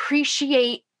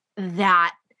appreciate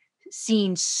that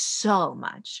scene so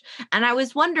much. And I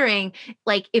was wondering,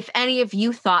 like, if any of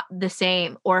you thought the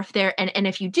same, or if there, and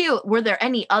if you do, were there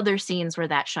any other scenes where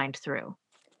that shined through?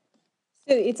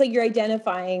 So it's like you're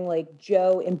identifying like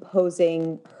Jo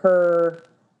imposing her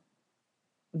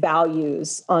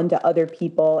values onto other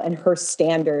people and her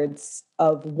standards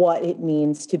of what it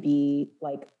means to be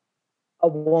like a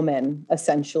woman,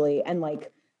 essentially, and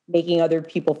like making other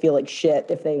people feel like shit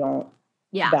if they don't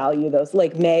value those.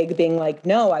 Like Meg being like,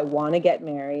 no, I want to get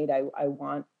married. I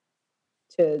want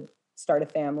to start a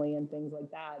family and things like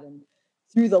that. And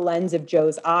through the lens of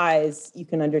Jo's eyes, you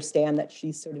can understand that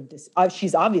she's sort of,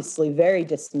 she's obviously very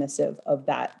dismissive of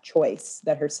that choice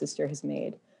that her sister has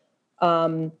made.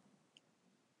 I'm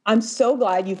so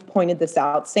glad you've pointed this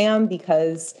out, Sam,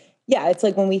 because it's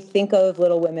like when we think of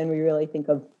Little Women, we really think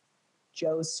of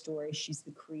Jo's story. She's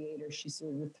the creator. She's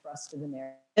sort of the thrust of the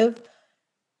narrative.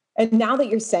 And now that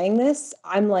you're saying this,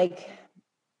 I'm like,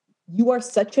 you are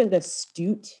such an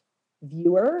astute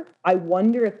viewer. I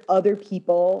wonder if other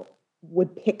people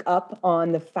would pick up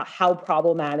on how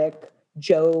problematic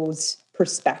Jo's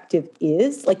perspective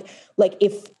is. Like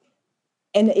if,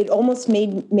 and it almost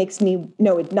makes me,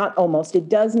 no, it not almost, it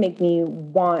does make me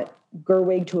want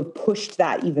Gerwig to have pushed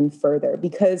that even further,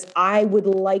 because I would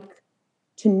like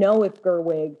to know if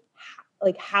Gerwig,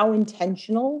 like how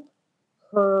intentional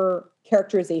her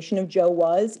characterization of Jo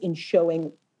was in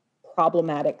showing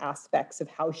problematic aspects of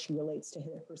how she relates to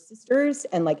her sisters,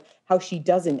 and like how she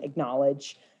doesn't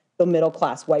acknowledge the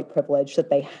middle-class white privilege that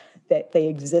they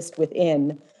exist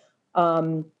within,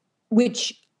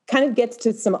 which kind of gets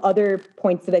to some other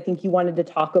points that I think you wanted to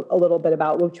talk a little bit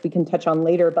about, which we can touch on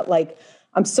later. But like,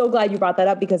 I'm so glad you brought that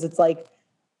up, because it's like,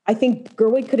 I think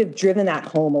Gerwig could have driven that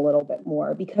home a little bit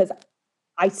more, because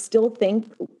I still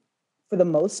think, for the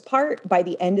most part, by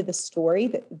the end of the story,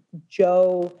 that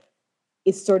Jo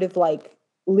is sort of like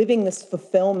living this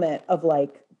fulfillment of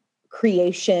like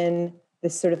creation,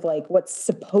 this sort of like what's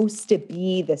supposed to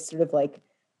be this sort of like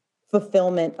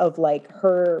fulfillment of like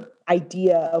her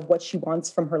idea of what she wants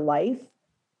from her life,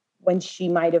 when she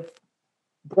might have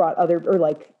brought other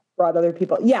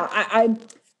people. Yeah, I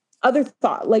other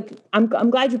thought. Like I'm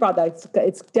glad you brought that.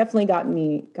 It's definitely gotten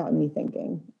me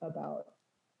thinking about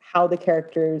how the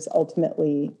characters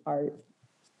ultimately are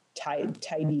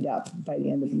tidied up by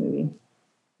the end of the movie.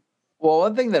 Well,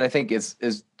 one thing that I think is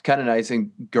kind of nice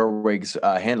in Gerwig's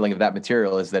handling of that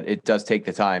material is that it does take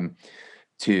the time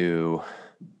to,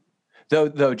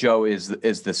 though Jo is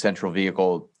the central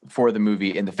vehicle for the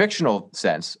movie in the fictional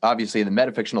sense. Obviously, in the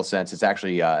metafictional sense, it's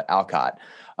actually Alcott,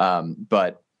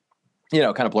 but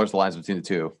kind of blurs the lines between the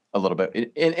two a little bit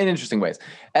in interesting ways.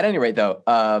 At any rate, though,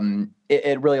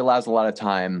 it really allows a lot of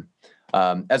time,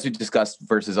 as we discussed,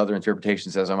 versus other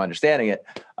interpretations, as I'm understanding it,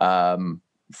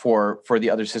 for the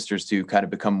other sisters to kind of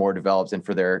become more developed, and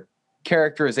for their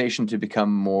characterization to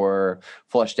become more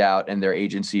fleshed out and their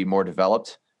agency more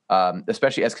developed,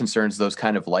 especially as concerns those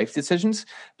kind of life decisions.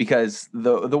 Because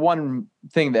the one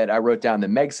thing that I wrote down that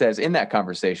Meg says in that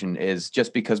conversation is,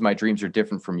 just because my dreams are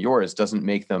different from yours doesn't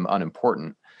make them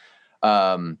unimportant.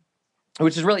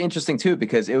 Which is really interesting too,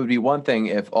 because it would be one thing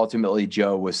if ultimately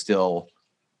Jo was still,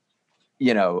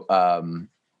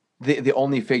 the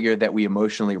only figure that we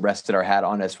emotionally rested our hat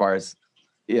on as far as,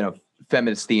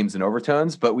 feminist themes and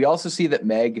overtones. But we also see that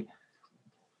Meg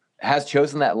has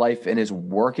chosen that life and is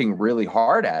working really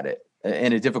hard at it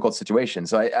in a difficult situation.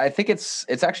 So I think it's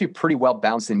actually pretty well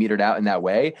balanced and metered out in that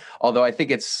way. Although I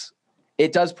think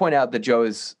it does point out that Jo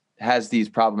has these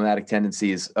problematic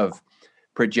tendencies of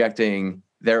projecting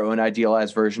their own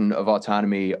idealized version of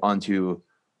autonomy onto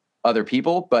other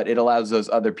people, but it allows those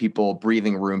other people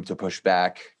breathing room to push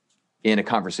back in a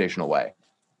conversational way.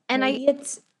 And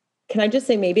can I just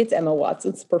say, maybe it's Emma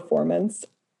Watson's performance.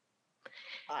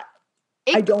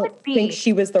 I don't think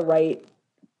she was the right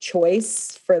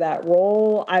choice for that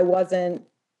role. And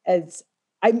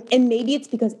maybe it's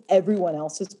because everyone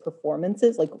else's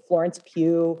performances, like Florence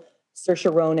Pugh,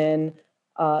 Saoirse Ronan,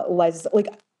 Liza, like,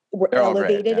 were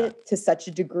elevated it to such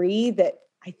a degree that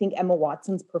I think Emma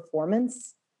Watson's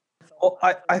performance. Well,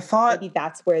 I thought maybe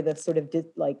that's where the sort of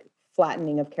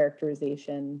flattening of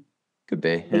characterization could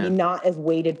be. Maybe not as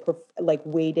weighted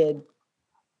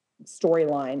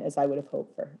storyline as I would have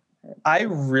hoped for her. I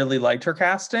really liked her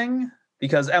casting,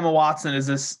 because Emma Watson is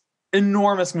this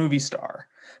enormous movie star,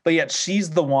 but yet she's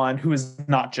the one who is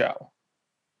not Jo.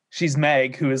 She's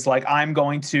Meg, who is like, I'm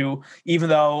going to, even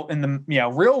though in the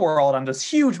real world I'm this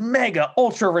huge, mega,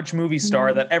 ultra rich movie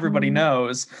star that everybody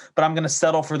knows, but I'm going to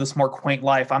settle for this more quaint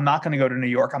life. I'm not going to go to New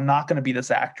York. I'm not going to be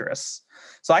this actress.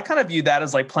 So I kind of view that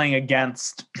as like playing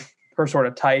against her sort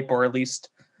of type, or at least,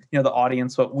 the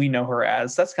audience, what we know her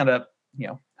as. That's kind of,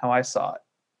 how I saw it.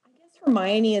 I guess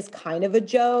Hermione is kind of a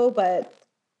Jo, but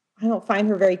I don't find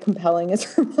her very compelling as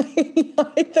Hermione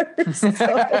either. So,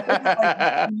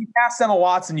 you cast Emma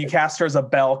Watson, you cast her as a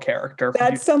Belle character.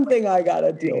 That's something I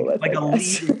gotta deal with. Like a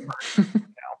leading person,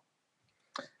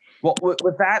 Well,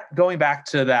 with that, going back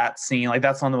to that scene, like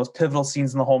that's one of the most pivotal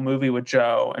scenes in the whole movie with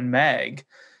Jo and Meg.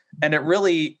 And it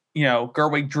really,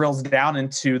 Gerwig drills down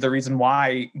into the reason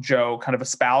why Jo kind of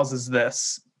espouses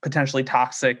this potentially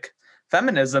toxic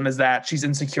feminism, is that she's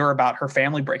insecure about her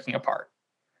family breaking apart.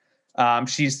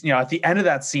 She's, at the end of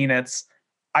that scene, it's,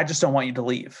 I just don't want you to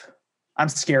leave. I'm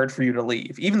scared for you to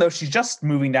leave. Even though she's just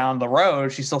moving down the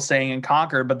road, she's still staying in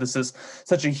Concord, but this is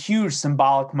such a huge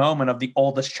symbolic moment of the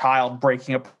oldest child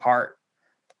breaking apart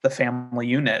the family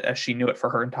unit as she knew it for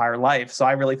her entire life. So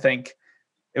I really think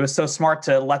it was so smart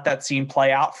to let that scene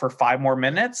play out for 5 more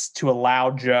minutes to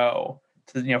allow Joe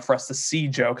to, for us to see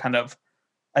Joe kind of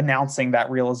announcing that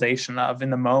realization of, in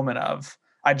the moment of,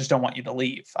 I just don't want you to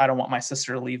leave. I don't want my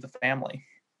sister to leave the family.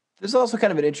 There's also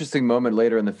kind of an interesting moment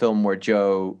later in the film where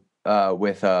Joe,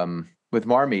 with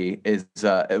Marmee, is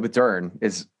with Dern,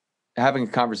 is having a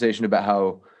conversation about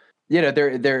how,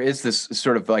 there is this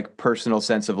sort of like personal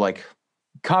sense of like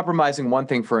compromising one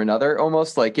thing for another,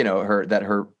 almost like,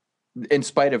 her, in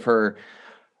spite of her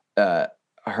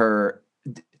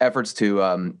efforts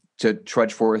to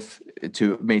trudge forth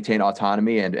to maintain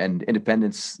autonomy and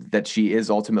independence, that she is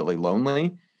ultimately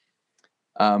lonely,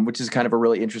 which is kind of a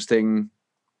really interesting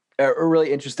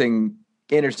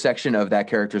intersection of that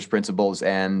character's principles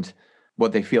and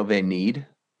what they feel they need.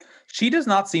 She does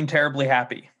not seem terribly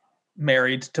happy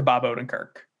married to Bob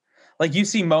Odenkirk. Like, you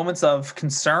see moments of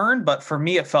concern, but for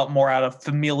me, it felt more out of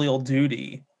familial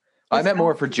duty. I meant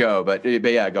more for Joe, but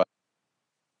yeah, go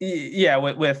ahead. Yeah,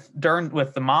 with Dern,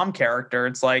 with the mom character,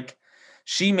 it's like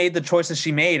she made the choices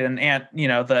she made, and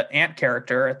the aunt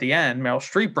character at the end, Meryl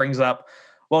Streep, brings up,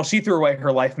 well, she threw away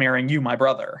her life marrying you, my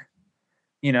brother.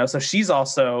 So she's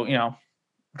also,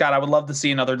 God, I would love to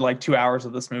see another like 2 hours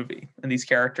of this movie and these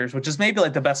characters, which is maybe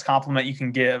like the best compliment you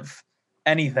can give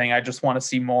anything. I just want to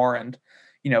see more and,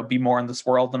 be more in this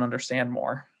world and understand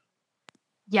more.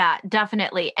 Yeah,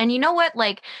 definitely. And you know what?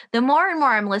 Like, the more and more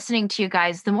I'm listening to you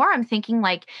guys, the more I'm thinking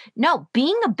like, no,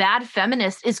 being a bad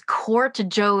feminist is core to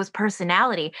Joe's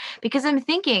personality, because I'm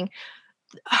thinking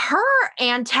her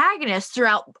antagonist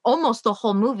throughout almost the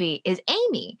whole movie is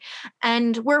Amy.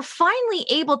 And we're finally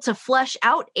able to flesh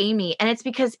out Amy. And it's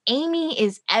because Amy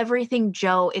is everything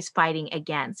Joe is fighting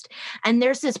against. And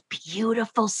there's this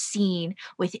beautiful scene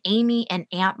with Amy and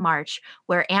Aunt March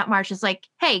where Aunt March is like,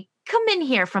 hey, come in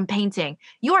here from painting.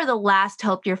 You are the last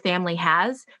hope your family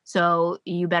has, so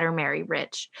you better marry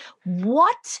rich.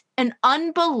 What an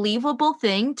unbelievable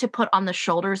thing to put on the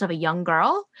shoulders of a young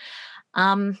girl.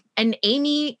 And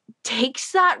Amy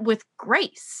takes that with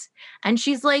grace. And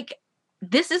she's like,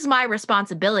 this is my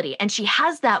responsibility. And she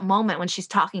has that moment when she's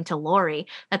talking to Laurie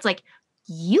that's like,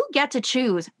 you get to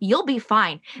choose. You'll be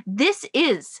fine. This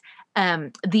is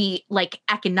the like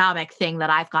economic thing that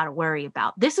I've got to worry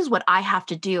about. This is what I have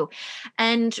to do.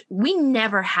 And we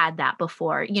never had that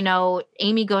before.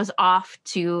 Amy goes off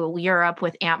to Europe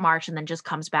with Aunt March and then just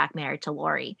comes back married to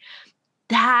Laurie.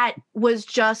 That was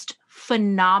just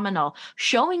phenomenal,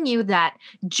 showing you that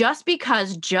just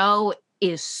because Joe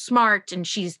is smart and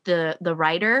she's the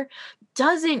writer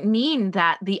doesn't mean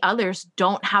that the others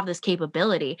don't have this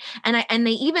capability. And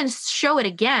they even show it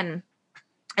again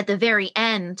at the very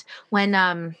end when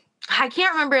I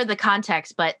can't remember the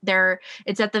context, but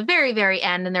it's at the very, very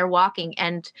end and they're walking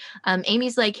and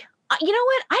Amy's like, you know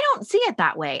what? I don't see it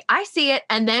that way. I see it,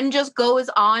 and then just goes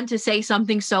on to say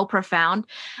something so profound.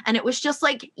 And it was just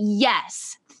like,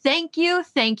 yes, thank you,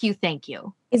 thank you, thank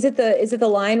you. Is it the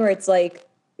line where it's like,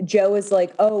 Joe is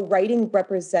like, oh, writing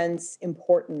represents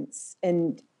importance.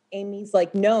 And Amy's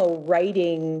like, no,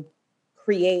 writing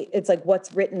it's like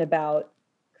what's written about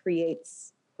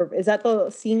creates. Is that the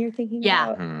scene you're thinking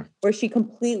about? Mm-hmm. Where she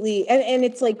completely, and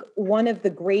it's like one of the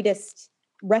greatest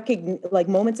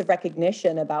moments of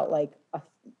recognition about like a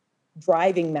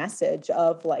driving message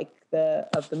of like the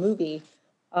movie.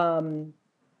 Going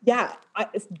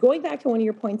back to one of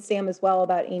your points, Sam, as well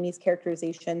about Amy's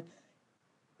characterization.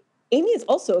 Amy is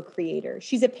also a creator.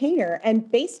 She's a painter, and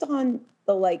based on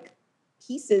the like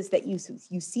pieces that you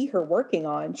see her working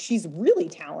on, she's really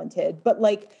talented. But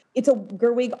like,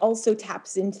 Gerwig also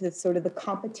taps into sort of the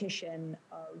competition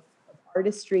of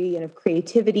artistry and of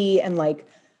creativity and like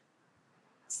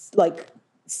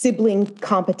sibling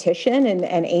competition,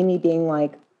 and Amy being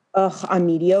like, ugh, I'm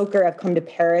mediocre. I've come to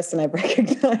Paris and I've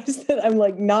recognized that I'm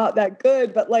like not that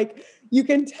good, but like you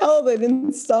can tell that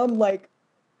in some like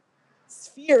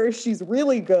sphere she's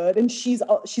really good, and she's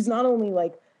not only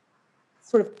like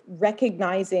sort of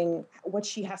recognizing what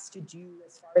she has to do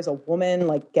as far as a woman,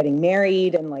 like getting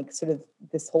married and like sort of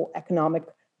this whole economic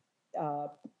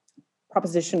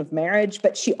proposition of marriage,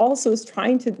 but she also is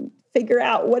trying to figure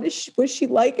out was she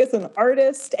like as an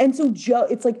artist. And so Joe,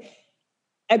 it's like,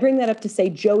 I bring that up to say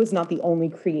Joe is not the only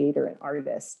creator and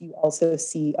artist. You also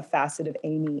see a facet of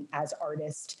Amy as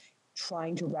artist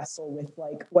trying to wrestle with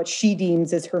like what she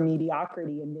deems as her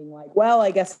mediocrity and being like, well,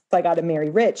 I guess I got to marry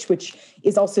rich, which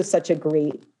is also such a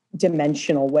great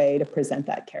dimensional way to present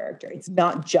that character. It's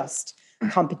not just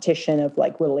competition of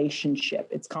like relationship.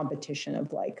 It's competition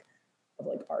of like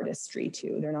artistry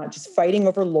too. They're not just fighting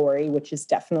over Laurie, which is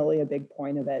definitely a big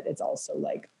point of it. It's also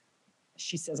like,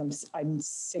 she says, I'm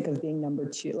sick of being number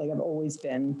two. Like I've always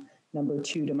been number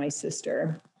two to my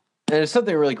sister. There's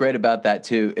something really great about that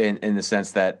too, in the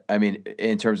sense that, I mean,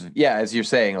 in terms of, yeah, as you're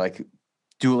saying, like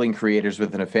dueling creators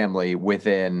within a family,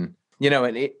 within,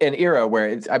 an era where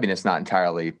it's not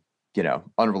entirely,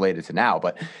 unrelated to now,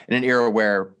 but in an era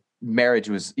where marriage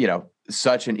was,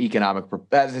 such an economic,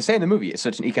 as I say in the movie, it's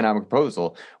such an economic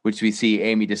proposal, which we see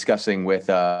Amy discussing with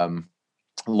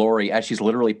Laurie as she's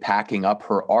literally packing up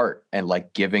her art and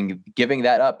like giving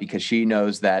that up because she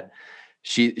knows that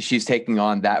she's taking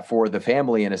on that for the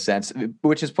family in a sense,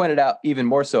 which is pointed out even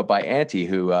more so by Auntie,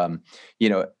 who,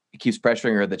 keeps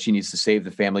pressuring her that she needs to save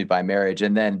the family by marriage.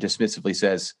 And then dismissively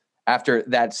says, after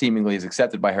that seemingly is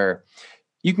accepted by her,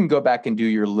 you can go back and do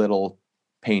your little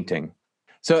painting.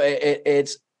 So it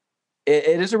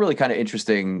is a really kind of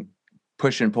interesting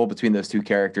push and pull between those two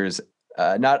characters.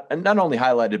 Not only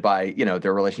highlighted by,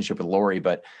 their relationship with Laurie,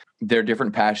 but their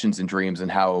different passions and dreams and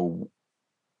how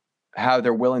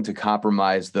they're willing to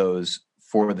compromise those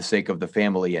for the sake of the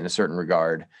family in a certain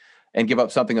regard and give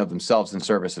up something of themselves in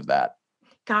service of that.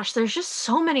 Gosh, there's just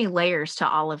so many layers to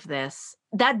all of this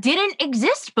that didn't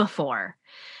exist before.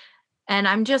 And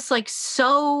I'm just like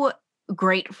so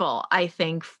grateful, I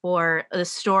think, for the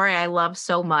story I love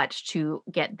so much to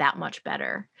get that much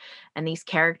better. And these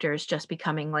characters just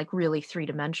becoming like really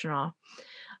three-dimensional.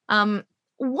 One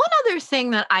other thing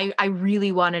that I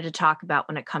really wanted to talk about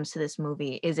when it comes to this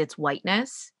movie is its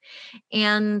whiteness.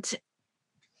 And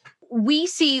we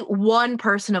see one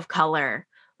person of color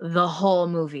the whole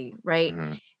movie, right?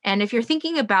 Mm-hmm. And if you're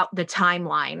thinking about the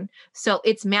timeline, so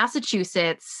it's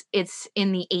Massachusetts, it's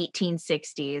in the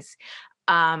 1860s.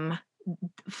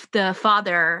 The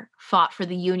father fought for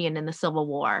the Union in the Civil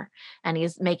War, and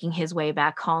he's making his way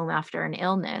back home after an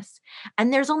illness.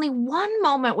 And there's only one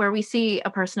moment where we see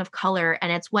a person of color,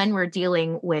 and it's when we're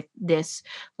dealing with this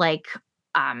like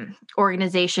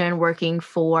organization working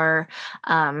for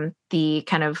the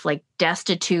kind of like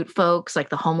destitute folks, like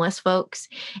the homeless folks.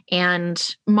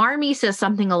 And Marmee says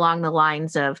something along the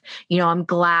lines of, I'm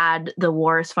glad the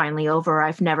war is finally over.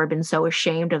 I've never been so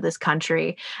ashamed of this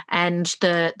country. And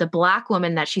the Black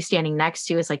woman that she's standing next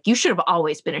to is like, you should have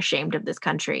always been ashamed of this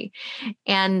country.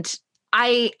 And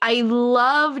I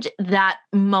loved that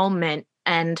moment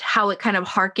and how it kind of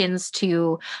harkens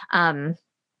to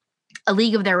A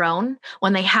League of Their Own,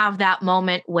 when they have that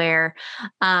moment where,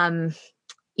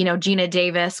 Gina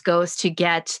Davis goes to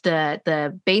get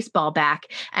the baseball back,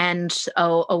 and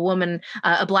a woman,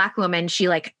 a Black woman, she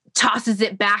like tosses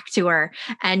it back to her.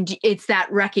 And it's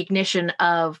that recognition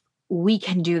of, we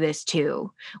can do this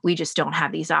too. We just don't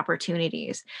have these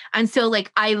opportunities. And so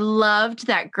like, I loved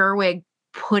that Gerwig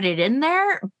put it in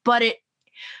there, but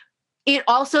it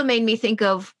also made me think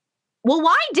of, well,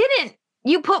 why didn't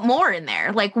you put more in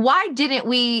there? Like, why didn't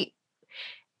we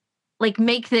like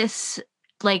make this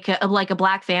like a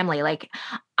Black family? Like,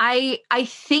 I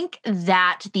think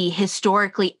that the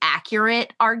historically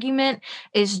accurate argument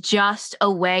is just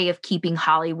a way of keeping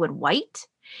Hollywood white.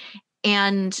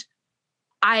 And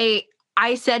I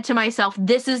said to myself,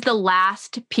 this is the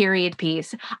last period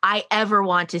piece I ever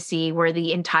want to see where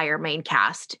the entire main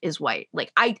cast is white.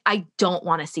 Like, I don't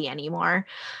want to see anymore.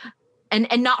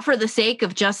 And not for the sake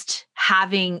of just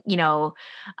having,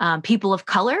 people of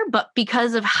color, but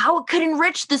because of how it could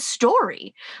enrich the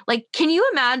story. Like, can you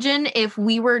imagine if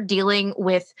we were dealing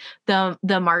with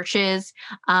the marches,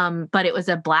 but it was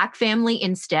a Black family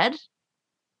instead?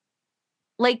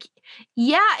 Like,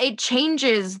 yeah, it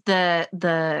changes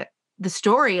the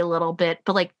story a little bit,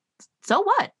 but like, so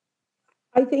what?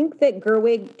 I think that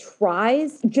Gerwig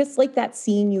tries, just like that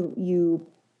scene you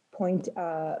point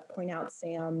out,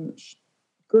 Sam.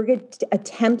 Gerwig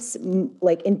attempts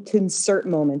to insert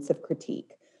moments of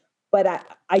critique, but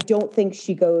I don't think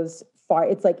she goes far.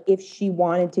 It's like, if she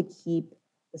wanted to keep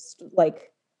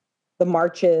the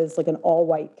marches like an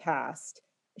all-white cast,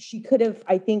 she could have,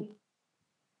 I think,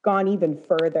 gone even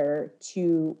further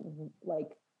to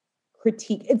like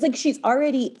critique. It's like she's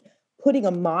already putting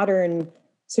a modern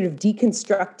sort of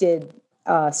deconstructed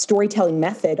storytelling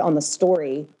method on the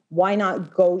story. Why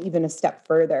not go even a step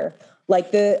further?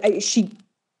 Like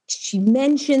she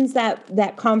mentions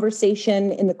that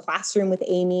conversation in the classroom with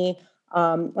Amy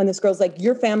when this girl's like,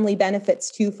 your family benefits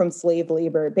too from slave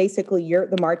labor. Basically,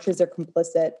 the marches are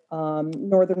complicit.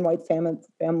 Northern white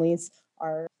families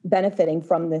are benefiting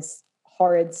from this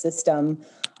horrid system.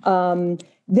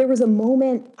 There was a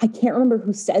moment, I can't remember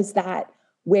who says that,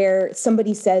 where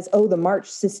somebody says, oh, the March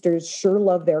sisters sure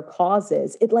love their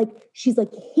causes. She's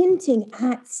like hinting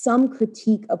at some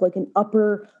critique of like an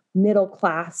upper middle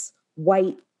class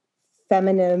white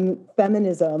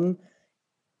feminism,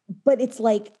 but it's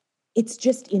like, it's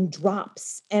just in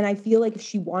drops. And I feel like if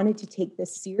she wanted to take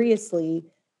this seriously,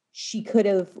 she could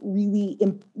have really,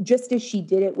 just as she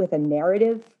did it with a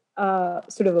narrative,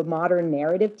 sort of a modern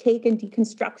narrative take and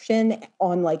deconstruction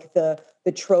on like the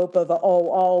trope of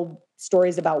all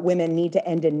stories about women need to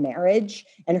end in marriage,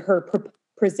 and her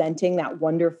presenting that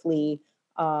wonderfully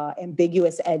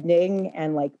ambiguous ending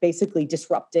and like basically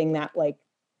disrupting that like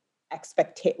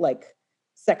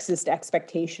sexist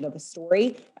expectation of a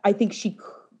story. I think she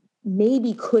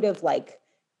maybe could have like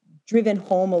driven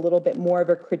home a little bit more of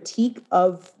a critique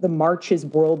of the March's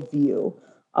worldview.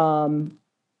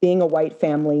 Being a white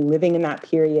family, living in that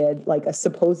period, like a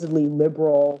supposedly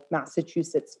liberal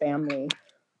Massachusetts family.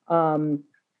 And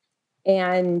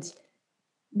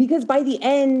because by the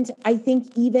end, I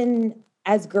think even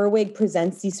as Gerwig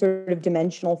presents these sort of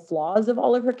dimensional flaws of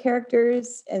all of her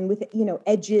characters and with,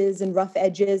 edges and rough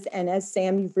edges, and as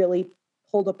Sam, you've really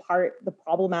pulled apart the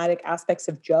problematic aspects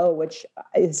of Jo, which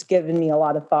has given me a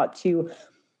lot of thought too.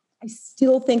 I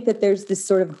still think that there's this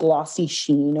sort of glossy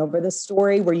sheen over the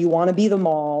story where you want to be them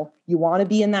all, you want to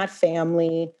be in that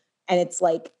family. And it's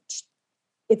like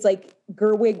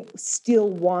Gerwig still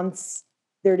wants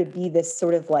there to be this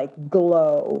sort of like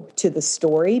glow to the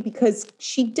story, because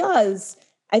she does,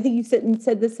 I think you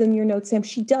said this in your notes, Sam,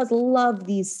 she does love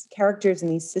these characters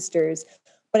and these sisters.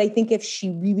 But I think if she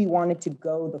really wanted to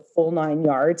go the full 9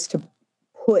 yards to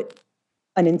put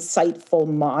an insightful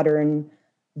modern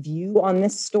view on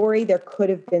this story, there could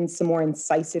have been some more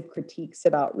incisive critiques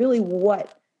about really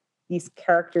what these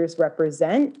characters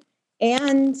represent.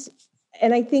 And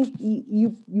I think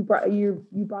you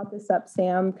brought this up,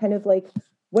 Sam, kind of like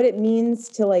what it means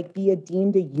to like be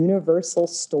deemed a universal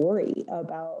story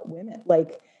about women,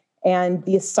 like, and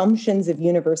the assumptions of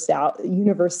universality. I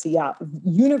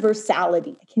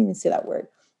can't even say that word,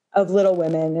 of Little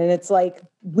Women. And it's like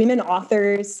women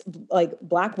authors, like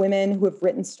Black women who have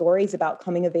written stories about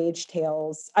coming of age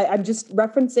tales. I'm just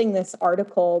referencing this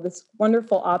article, this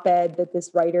wonderful op-ed that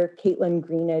this writer, Caitlin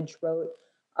Greenidge, wrote.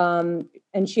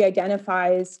 And she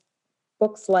identifies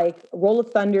books like Roll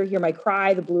of Thunder, Hear My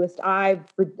Cry, The Bluest Eye,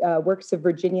 works of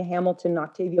Virginia Hamilton and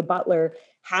Octavia Butler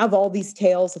have all these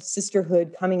tales of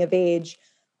sisterhood, coming of age.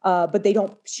 But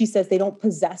she says they don't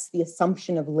possess the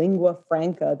assumption of lingua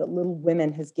franca that Little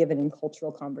Women has given in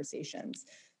cultural conversations.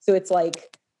 So it's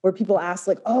like where people ask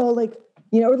like, oh, like,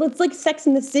 or it's like Sex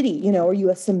in the City, are you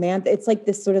a Samantha? It's like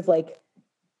this sort of like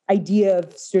idea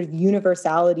of sort of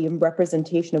universality and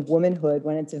representation of womanhood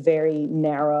when it's a very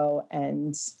narrow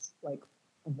and like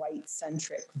white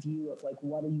centric view of like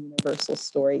what a universal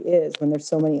story is, when there's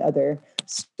so many other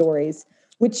stories,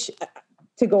 which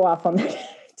to go off on that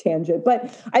tangent,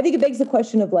 but I think it begs the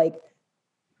question of like,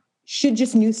 should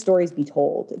just new stories be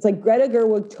told? It's like Greta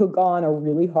Gerwig took on a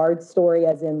really hard story,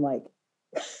 as in like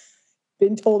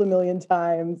been told a million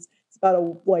times. It's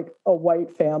about a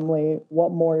white family.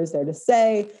 What more is there to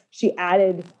say? She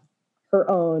added her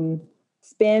own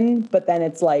spin, but then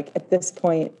it's like at this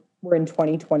point we're in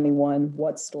 2021.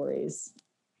 What stories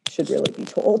should really be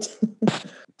told?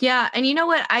 Yeah, and you know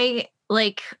what?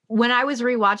 When I was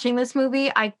rewatching this movie,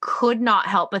 I could not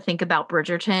help but think about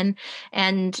Bridgerton.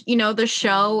 And, the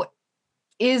show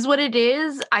is what it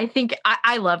is. I think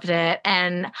I loved it.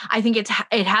 And I think it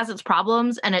has its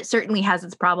problems, and it certainly has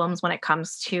its problems when it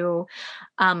comes to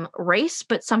race.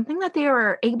 But something that they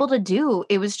were able to do,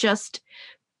 it was just,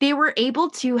 they were able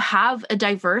to have a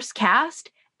diverse cast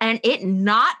and it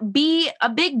not be a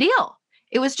big deal.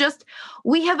 It was just,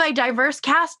 we have a diverse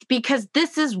cast because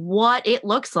this is what it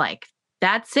looks like.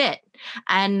 That's it.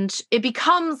 And it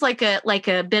becomes like a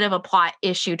bit of a plot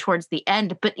issue towards the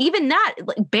end, but even that,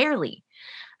 like, barely.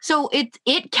 So it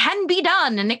can be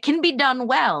done, and it can be done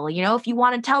well. If you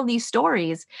want to tell these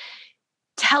stories,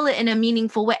 tell it in a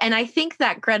meaningful way. And I think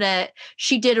that Greta,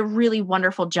 she did a really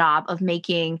wonderful job of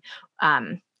making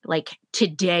like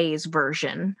today's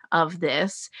version of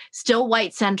this still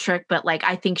white centric, but like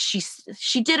I think she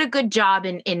did a good job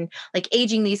in like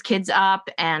aging these kids up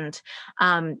and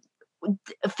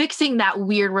fixing that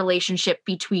weird relationship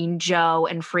between Jo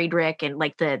and Friedrich, and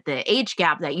like the age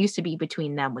gap that used to be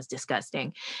between them was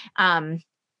disgusting.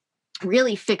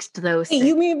 Really fixed those things.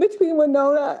 You mean between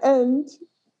Winona and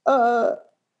I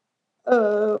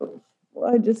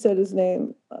just said his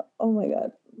name. Oh my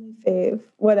God. My fave.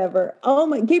 Whatever. Oh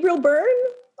my, Gabriel Byrne?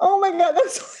 Oh my God,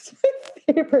 that's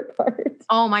my favorite part.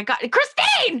 Oh my God.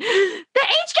 Christine! The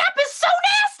age gap is so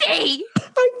nasty!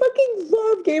 I fucking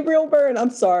love Gabriel Byrne. I'm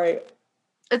sorry.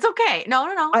 It's okay. No.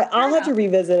 I'll have to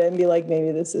revisit it and be like,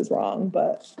 maybe this is wrong,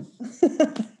 but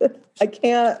I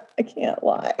can't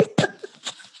lie.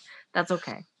 That's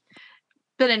okay.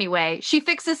 But anyway, she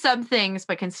fixes some things,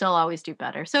 but can still always do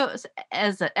better. So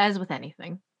as with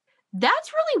anything,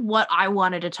 that's really what I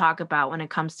wanted to talk about when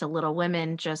it comes to Little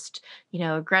Women. Just,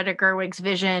 Greta Gerwig's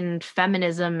vision,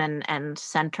 feminism, and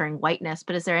centering whiteness.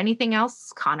 But is there anything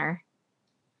else, Connor?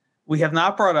 We have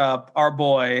not brought up our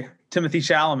boy Timothy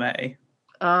Chalamet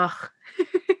Ugh.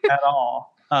 at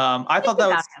all. I thought that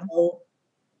was cool.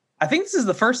 I think this is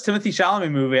the first Timothy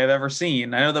Chalamet movie I've ever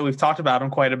seen. I know that we've talked about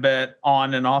him quite a bit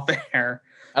on and off air.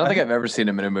 I don't think I've ever seen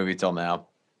him in a movie till now.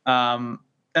 And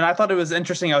I thought it was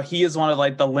interesting how he is one of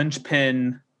like the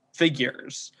linchpin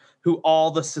figures who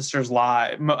all the sisters'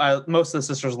 lives, most of the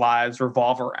sisters' lives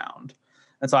revolve around.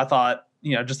 And so I thought,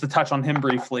 just to touch on him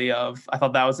briefly, I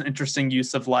thought that was an interesting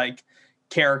use of like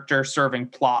character serving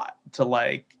plot to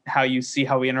like how you see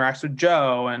how he interacts with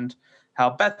Joe and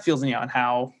how Beth feels, and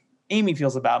how Amy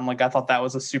feels about him. Like, I thought that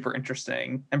was a super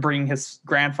interesting, and bringing his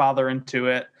grandfather into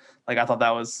it. Like, I thought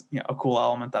that was, a cool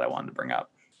element that I wanted to bring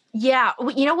up. Yeah.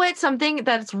 You know what? Something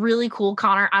that's really cool,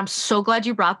 Connor. I'm so glad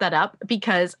you brought that up,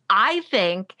 because I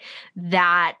think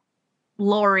that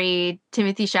Laurie,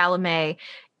 Timothy Chalamet,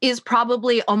 is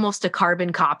probably almost a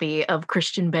carbon copy of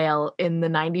Christian Bale in the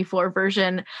 94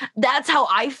 version. That's how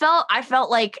I felt. I felt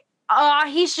like,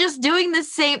 he's just doing the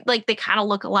same, like they kind of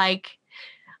look alike.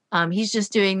 He's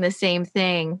just doing the same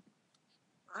thing.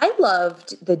 I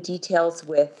loved the details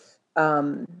with,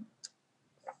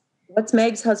 what's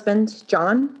Meg's husband?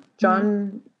 John.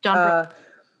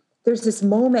 There's this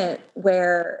moment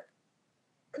where,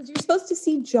 because you're supposed to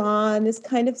see John as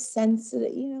kind of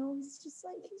sensitive, he's just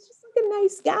like a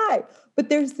nice guy. But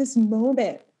there's this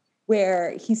moment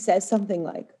where he says something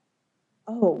like,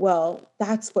 "Oh, well,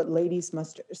 that's what ladies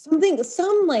must do."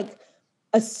 Some like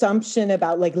assumption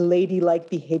about like ladylike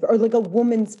behavior, or like a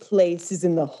woman's place is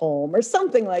in the home or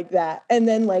something like that. And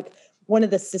then like one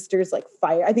of the sisters like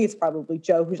I think it's probably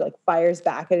Joe, who's like fires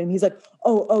back at him. He's like,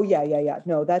 oh yeah.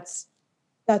 No, that's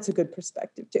a good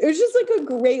perspective too. It was just like a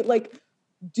great like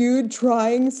dude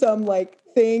trying some like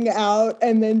thing out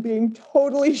and then being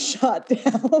totally shot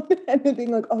down and then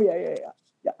being like, oh yeah.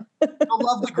 I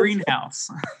love the greenhouse.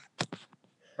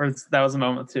 Or that was a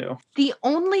moment too. The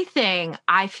only thing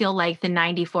I feel like the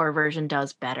 94 version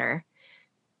does better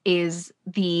is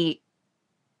the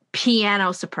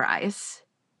piano surprise.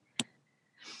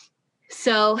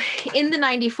 So in the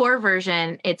 94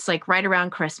 version, it's like right around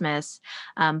Christmas.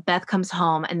 Beth comes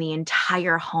home and the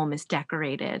entire home is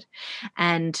decorated,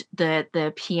 and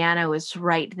the piano is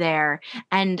right there.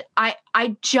 And I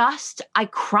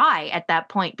cry at that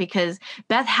point, because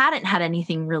Beth hadn't had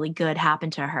anything really good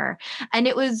happen to her, and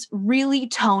it was really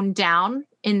toned down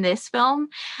in this film.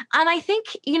 And I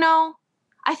think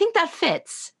that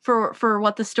fits for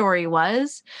what the story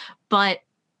was, but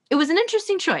it was an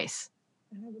interesting choice.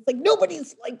 And I was like,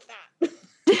 nobody's like that.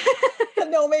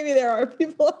 No, maybe there are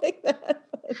people like that.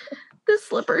 The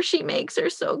slippers she makes are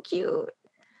so cute.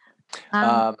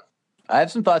 I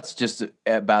have some thoughts just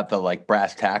about the like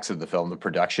brass tacks of the film, the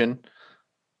production.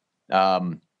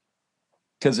 Because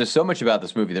there's so much about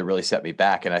this movie that really set me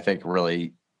back, and I think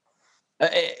really,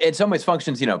 in some ways,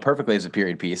 functions perfectly as a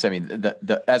period piece. I mean,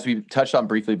 the as we touched on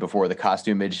briefly before, the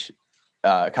costuming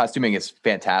is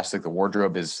fantastic. The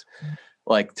wardrobe is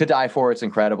like to die for. It's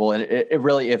incredible. And it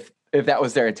really, if that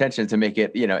was their intention to make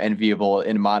it, enviable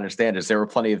in modern standards, there were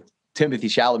plenty of Timothy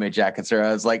Chalamet jackets where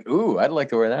I was like, ooh, I'd like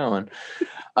to wear that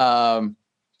one.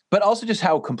 But also just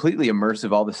how completely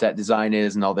immersive all the set design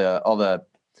is, and all the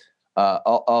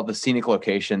scenic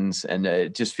locations. And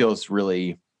it just feels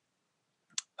really,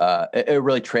 it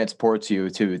really transports you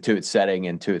to its setting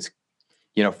and to its,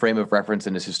 frame of reference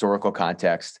and its historical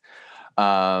context.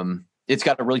 It's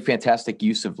got a really fantastic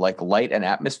use of like light and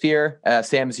atmosphere.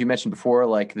 Sam, as you mentioned before,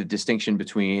 like the distinction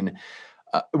between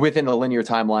within a linear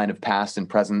timeline of past and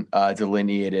present,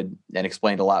 delineated and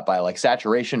explained a lot by like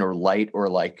saturation or light or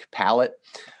like palette,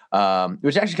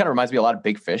 which actually kind of reminds me a lot of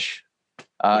Big Fish,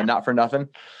 not for nothing.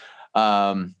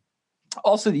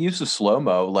 Also the use of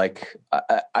slow-mo, like,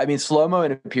 I mean, slow-mo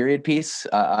in a period piece,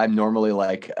 I'm normally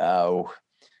like, oh,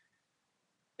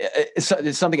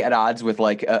 it's something at odds with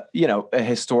like a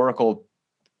historical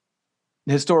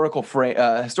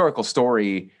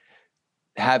story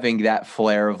having that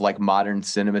flair of like modern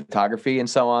cinematography and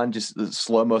so on. Just the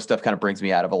slow-mo stuff kind of brings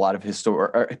me out of a lot of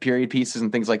period pieces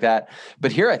and things like that.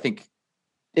 But here I think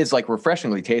is like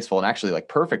refreshingly tasteful and actually like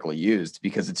perfectly used,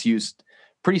 because it's used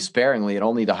pretty sparingly and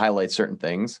only to highlight certain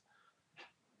things.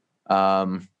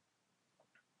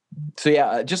 So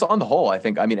yeah, just on the whole, I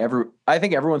think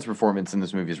everyone's performance in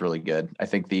this movie is really good. I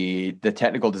think the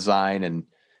technical design and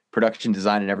production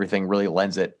design and everything really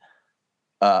lends it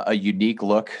a unique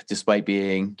look, despite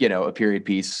being, a period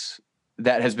piece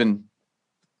that has been,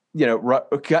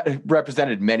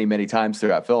 represented many, many times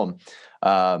throughout film.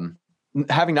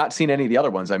 Having not seen any of the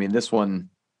other ones, I mean, this one,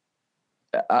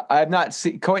 I have not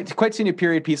quite seen a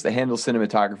period piece that handles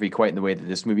cinematography quite in the way that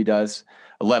this movie does,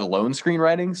 let alone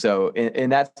screenwriting. So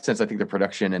in that sense, I think the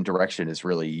production and direction is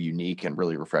really unique and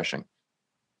really refreshing.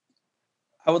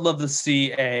 I would love to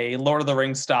see a Lord of the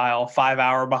Rings style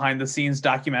 5-hour behind the scenes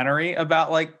documentary about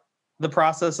like the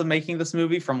process of making this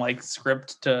movie from like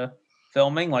script to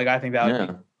filming. Like, I think that would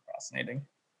be fascinating.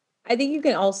 I think you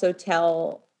can also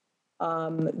tell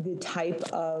the type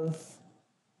of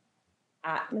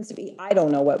atmosphere. I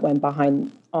don't know what went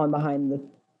behind the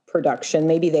production.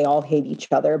 Maybe they all hate each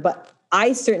other, but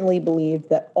I certainly believe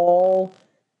that all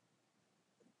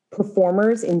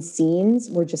performers in scenes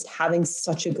were just having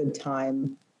such a good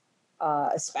time,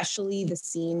 especially the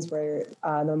scenes where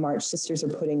the March Sisters are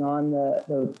putting on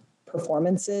the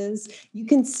performances. You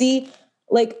can see,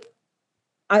 like,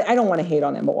 I don't want to hate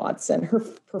on Emma Watson. Her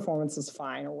performance is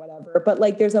fine or whatever. But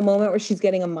like there's a moment where she's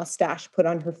getting a mustache put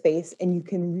on her face and you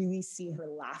can really see her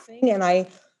laughing. And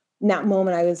in that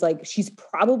moment, I was like, she's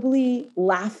probably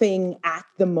laughing at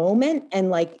the moment. And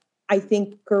like, I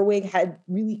think Gerwig had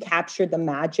really captured the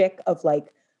magic of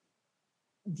like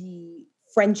the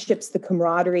friendships, the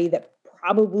camaraderie that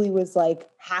probably was like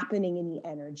happening in the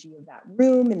energy of that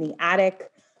room, in the attic.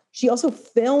 She also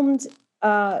filmed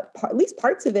at least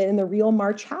parts of it in the real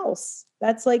March house.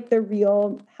 That's like the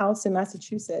real house in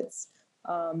Massachusetts,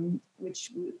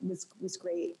 which was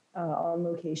great on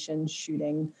location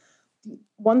shooting.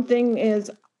 One thing is,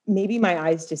 maybe my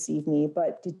eyes deceive me,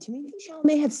 but did Timothée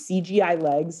Chalamet have CGI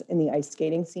legs in the ice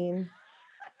skating scene?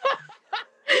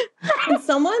 Can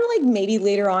someone like maybe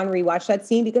later on rewatch that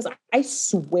scene? Because I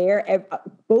swear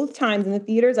both times in the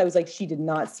theaters, I was like, she did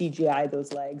not CGI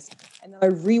those legs. And then I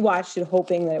rewatched it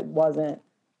hoping that it wasn't.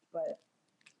 But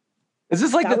is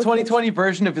this like the 2020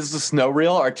 version of Is the Snow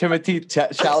Real? Are Timothée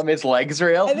Chalamet's legs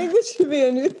real? I think this should be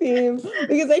a new theme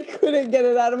because I couldn't get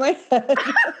it out of my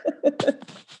head.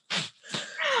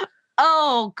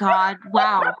 Oh, God.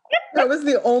 Wow. That was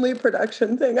the only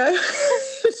production thing I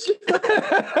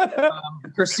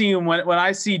Christine, when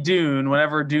I see Dune,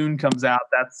 whenever Dune comes out,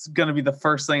 that's going to be the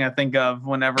first thing I think of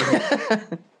whenever.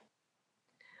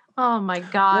 Oh, my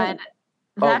God.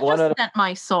 That just sent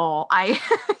my soul. I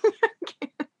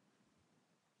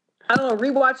don't know.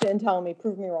 Rewatch it and tell me.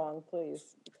 Prove me wrong,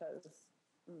 please. Because.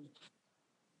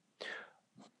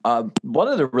 One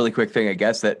other really quick thing, I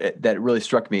guess, that really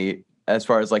struck me as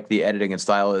far as like the editing and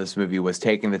style of this movie was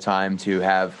taking the time to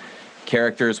have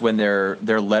characters when their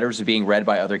letters are being read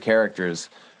by other characters,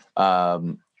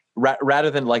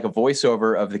 rather than like a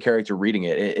voiceover of the character reading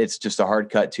it. It's just a hard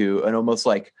cut to an almost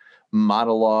like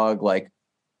monologue, like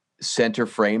center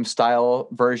frame style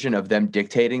version of them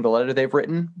dictating the letter they've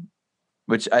written,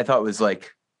 which I thought was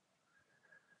like,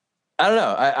 I don't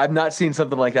know. I've not seen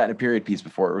something like that in a period piece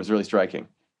before. It was really striking.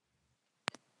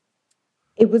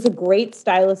 It was a great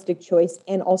stylistic choice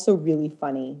and also really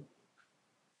funny.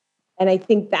 And I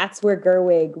think that's where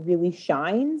Gerwig really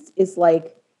shines, is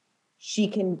like she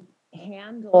can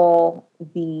handle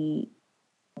the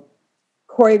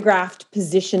choreographed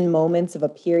position moments of a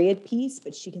period piece,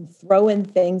 but she can throw in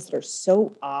things that are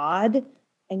so odd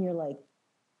and you're like,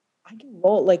 I can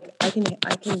roll, like I can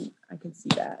see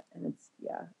that. And it's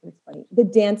funny. The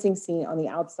dancing scene on the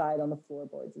outside on the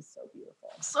floorboards is so beautiful.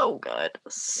 So good.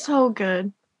 So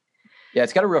good. Yeah,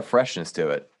 it's got a real freshness to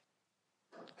it.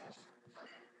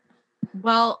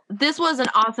 Well, this was an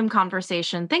awesome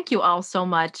conversation. Thank you all so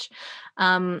much.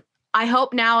 I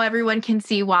hope now everyone can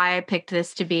see why I picked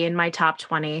this to be in my top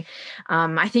 20.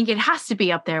 I think it has to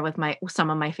be up there with some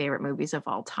of my favorite movies of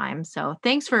all time. So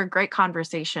thanks for a great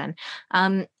conversation.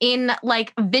 In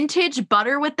like vintage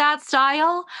butter with that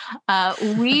style,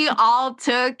 we all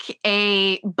took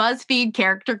a BuzzFeed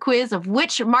character quiz of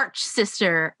which March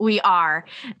sister we are.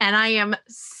 And I am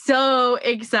so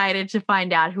excited to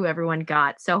find out who everyone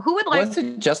got. So who would like... Was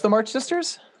it just the March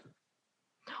Sisters?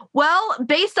 Well,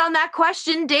 based on that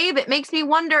question, Dave, it makes me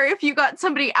wonder if you got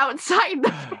somebody outside the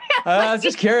family. I was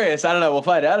just curious. I don't know. We'll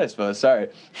find out, I suppose. Sorry.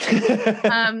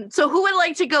 So who would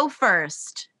like to go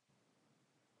first?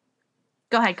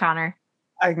 Go ahead, Connor.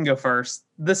 I can go first.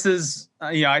 This is,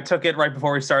 I took it right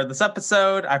before we started this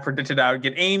episode. I predicted I would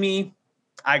get Amy.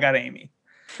 I got Amy.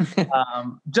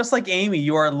 Just like Amy,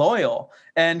 you are loyal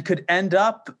and could end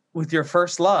up with your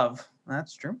first love.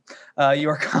 That's true. You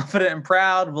are confident and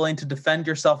proud, willing to defend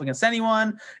yourself against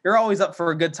anyone. You're always up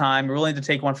for a good time. You're willing to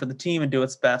take one for the team and do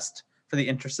its best for the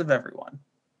interests of everyone.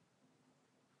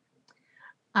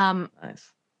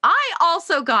 Nice. I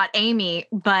also got Amy,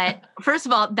 but first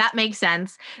of all, that makes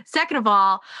sense. Second of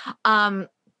all,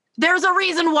 there's a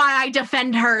reason why I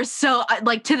defend her so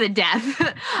like to the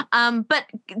death. But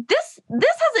this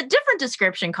has a different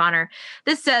description, Connor.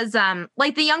 This says,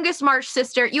 like the youngest March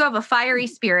sister, you have a fiery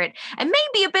spirit and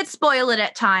maybe a bit spoiled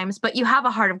at times, but you have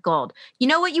a heart of gold. You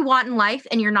know what you want in life,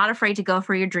 and you're not afraid to go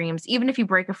for your dreams, even if you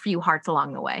break a few hearts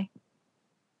along the way.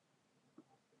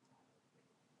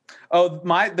 Oh,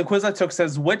 the quiz I took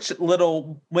says, which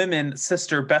Little Women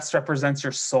sister best represents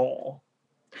your soul?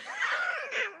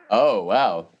 Oh,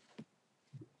 wow.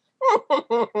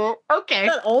 Okay.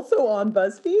 Is that also on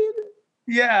BuzzFeed?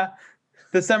 Yeah.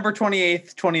 December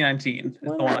 28th, 2019 is the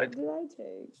What one I did I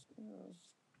take? Oh.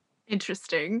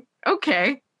 Interesting.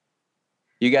 Okay.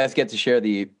 You guys get to share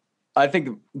I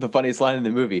think the funniest line in the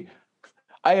movie.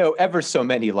 I owe ever so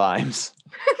many limes.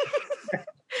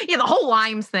 Yeah, the whole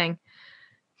limes thing.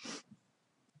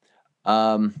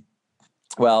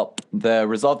 Well, the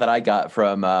result that I got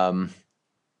from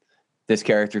this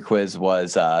character quiz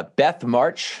was Beth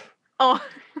March. Oh.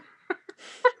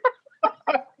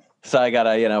 So I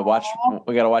gotta,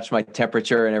 we gotta watch my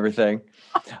temperature and everything.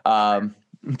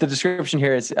 The description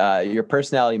here is your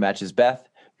personality matches Beth.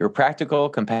 You're practical,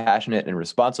 compassionate, and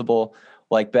responsible.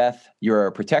 Like Beth, you're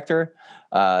a protector.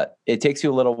 It takes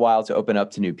you a little while to open up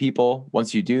to new people.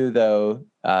 Once you do, though,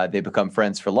 they become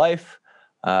friends for life.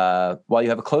 While you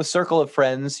have a close circle of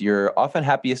friends, you're often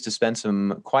happiest to spend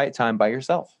some quiet time by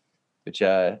yourself, which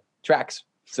tracks.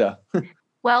 So,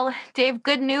 Well, Dave,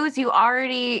 good news. You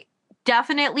already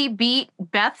definitely beat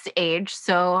Beth's age.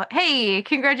 So, hey,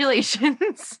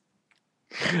 congratulations.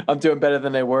 I'm doing better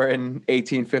than I were in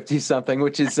 1850 something,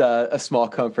 which is a small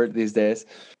comfort these days.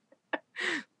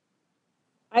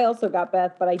 I also got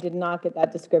Beth, but I did not get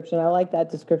that description. I like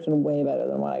that description way better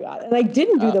than what I got. And I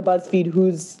didn't do the BuzzFeed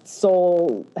whose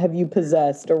soul have you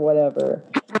possessed or whatever.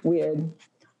 Weird.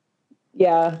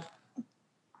 Yeah.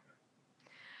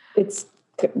 It's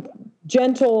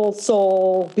gentle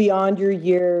soul, beyond your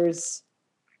years,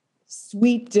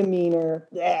 sweet demeanor.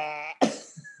 Yeah.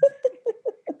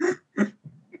 You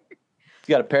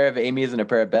got a pair of Amy's and a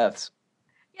pair of Beth's.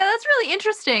 Yeah, that's really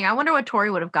interesting. I wonder what Tori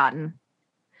would have gotten.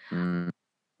 Mm.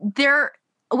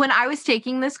 When I was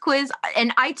taking this quiz,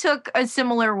 and I took a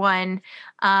similar one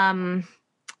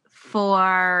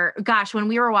for, when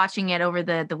we were watching it over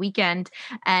the weekend,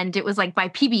 and it was like by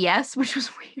PBS, which was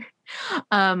weird.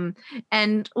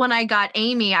 And when I got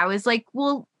Amy, I was like,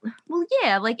 well,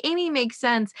 yeah, like Amy makes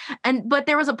sense. But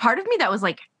there was a part of me that was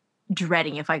like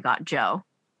dreading if I got Joe.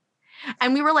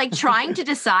 And we were like trying to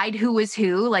decide who was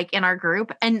who, like in our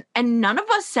group, and none of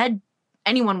us said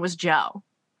anyone was Joe.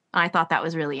 And I thought that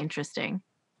was really interesting.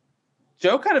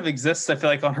 Joe kind of exists, I feel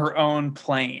like, on her own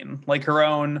plane, like her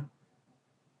own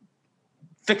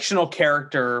fictional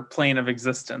character plane of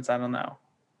existence. I don't know.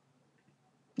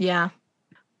 Yeah.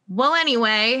 Well,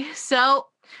 anyway, so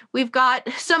we've got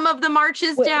some of the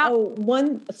marches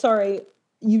down. Sorry.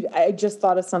 I just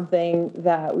thought of something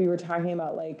that we were talking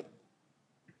about, like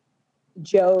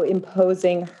Joe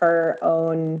imposing her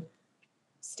own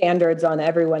standards on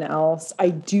everyone else. I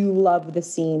do love the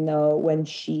scene though when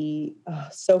she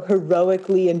so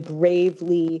heroically and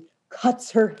bravely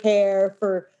cuts her hair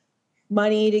for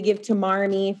money to give to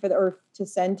Marnie or to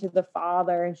send to the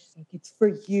father, and she's like, "It's for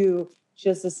you." She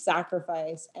does a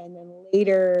sacrifice, and then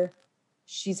later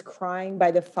she's crying by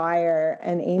the fire,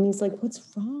 and Amy's like, "What's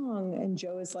wrong?" And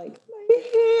Joe is like, "My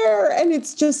hair," and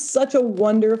it's just such a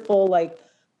wonderful like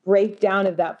breakdown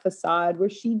of that facade where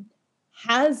she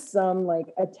has some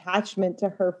like attachment to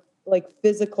her like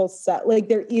physical set. Like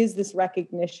there is this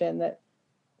recognition that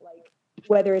like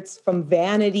whether it's from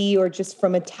vanity or just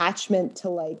from attachment to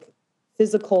like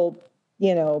physical,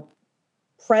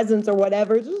 presence or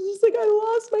whatever. It's just like, I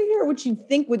lost my hair, which you'd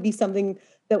think would be something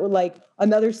that would like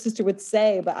another sister would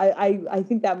say. But I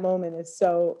think that moment is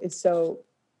so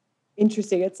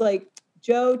interesting. It's like,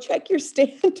 Joe, check your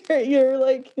standard. You're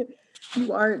like,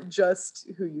 you aren't just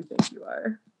who you think you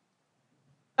are.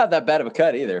 Not that bad of a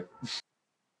cut either.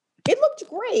 It looked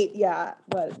great. Yeah.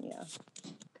 But yeah.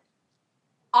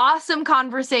 Awesome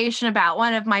conversation about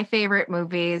one of my favorite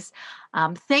movies.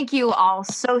 Thank you all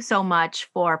so much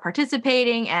for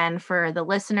participating, and for the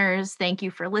listeners, thank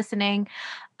you for listening.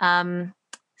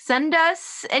 Send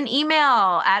us an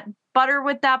email at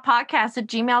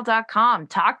butterwiththatpodcast@gmail.com.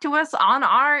 Talk to us on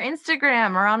our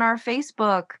Instagram or on our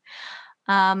Facebook.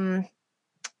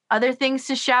 Other things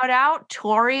to shout out,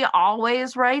 Tori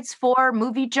always writes for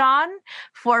Movie John,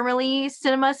 formerly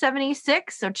Cinema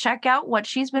 76, so check out what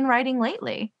she's been writing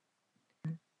lately.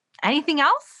 Anything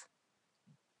else?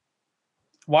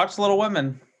 Watch Little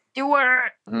Women. Do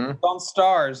it. Mhm. It's on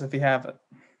Stars if you have it.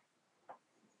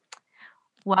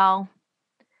 Well,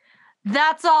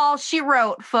 that's all she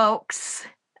wrote, folks.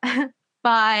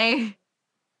 Bye.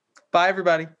 Bye,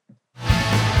 everybody.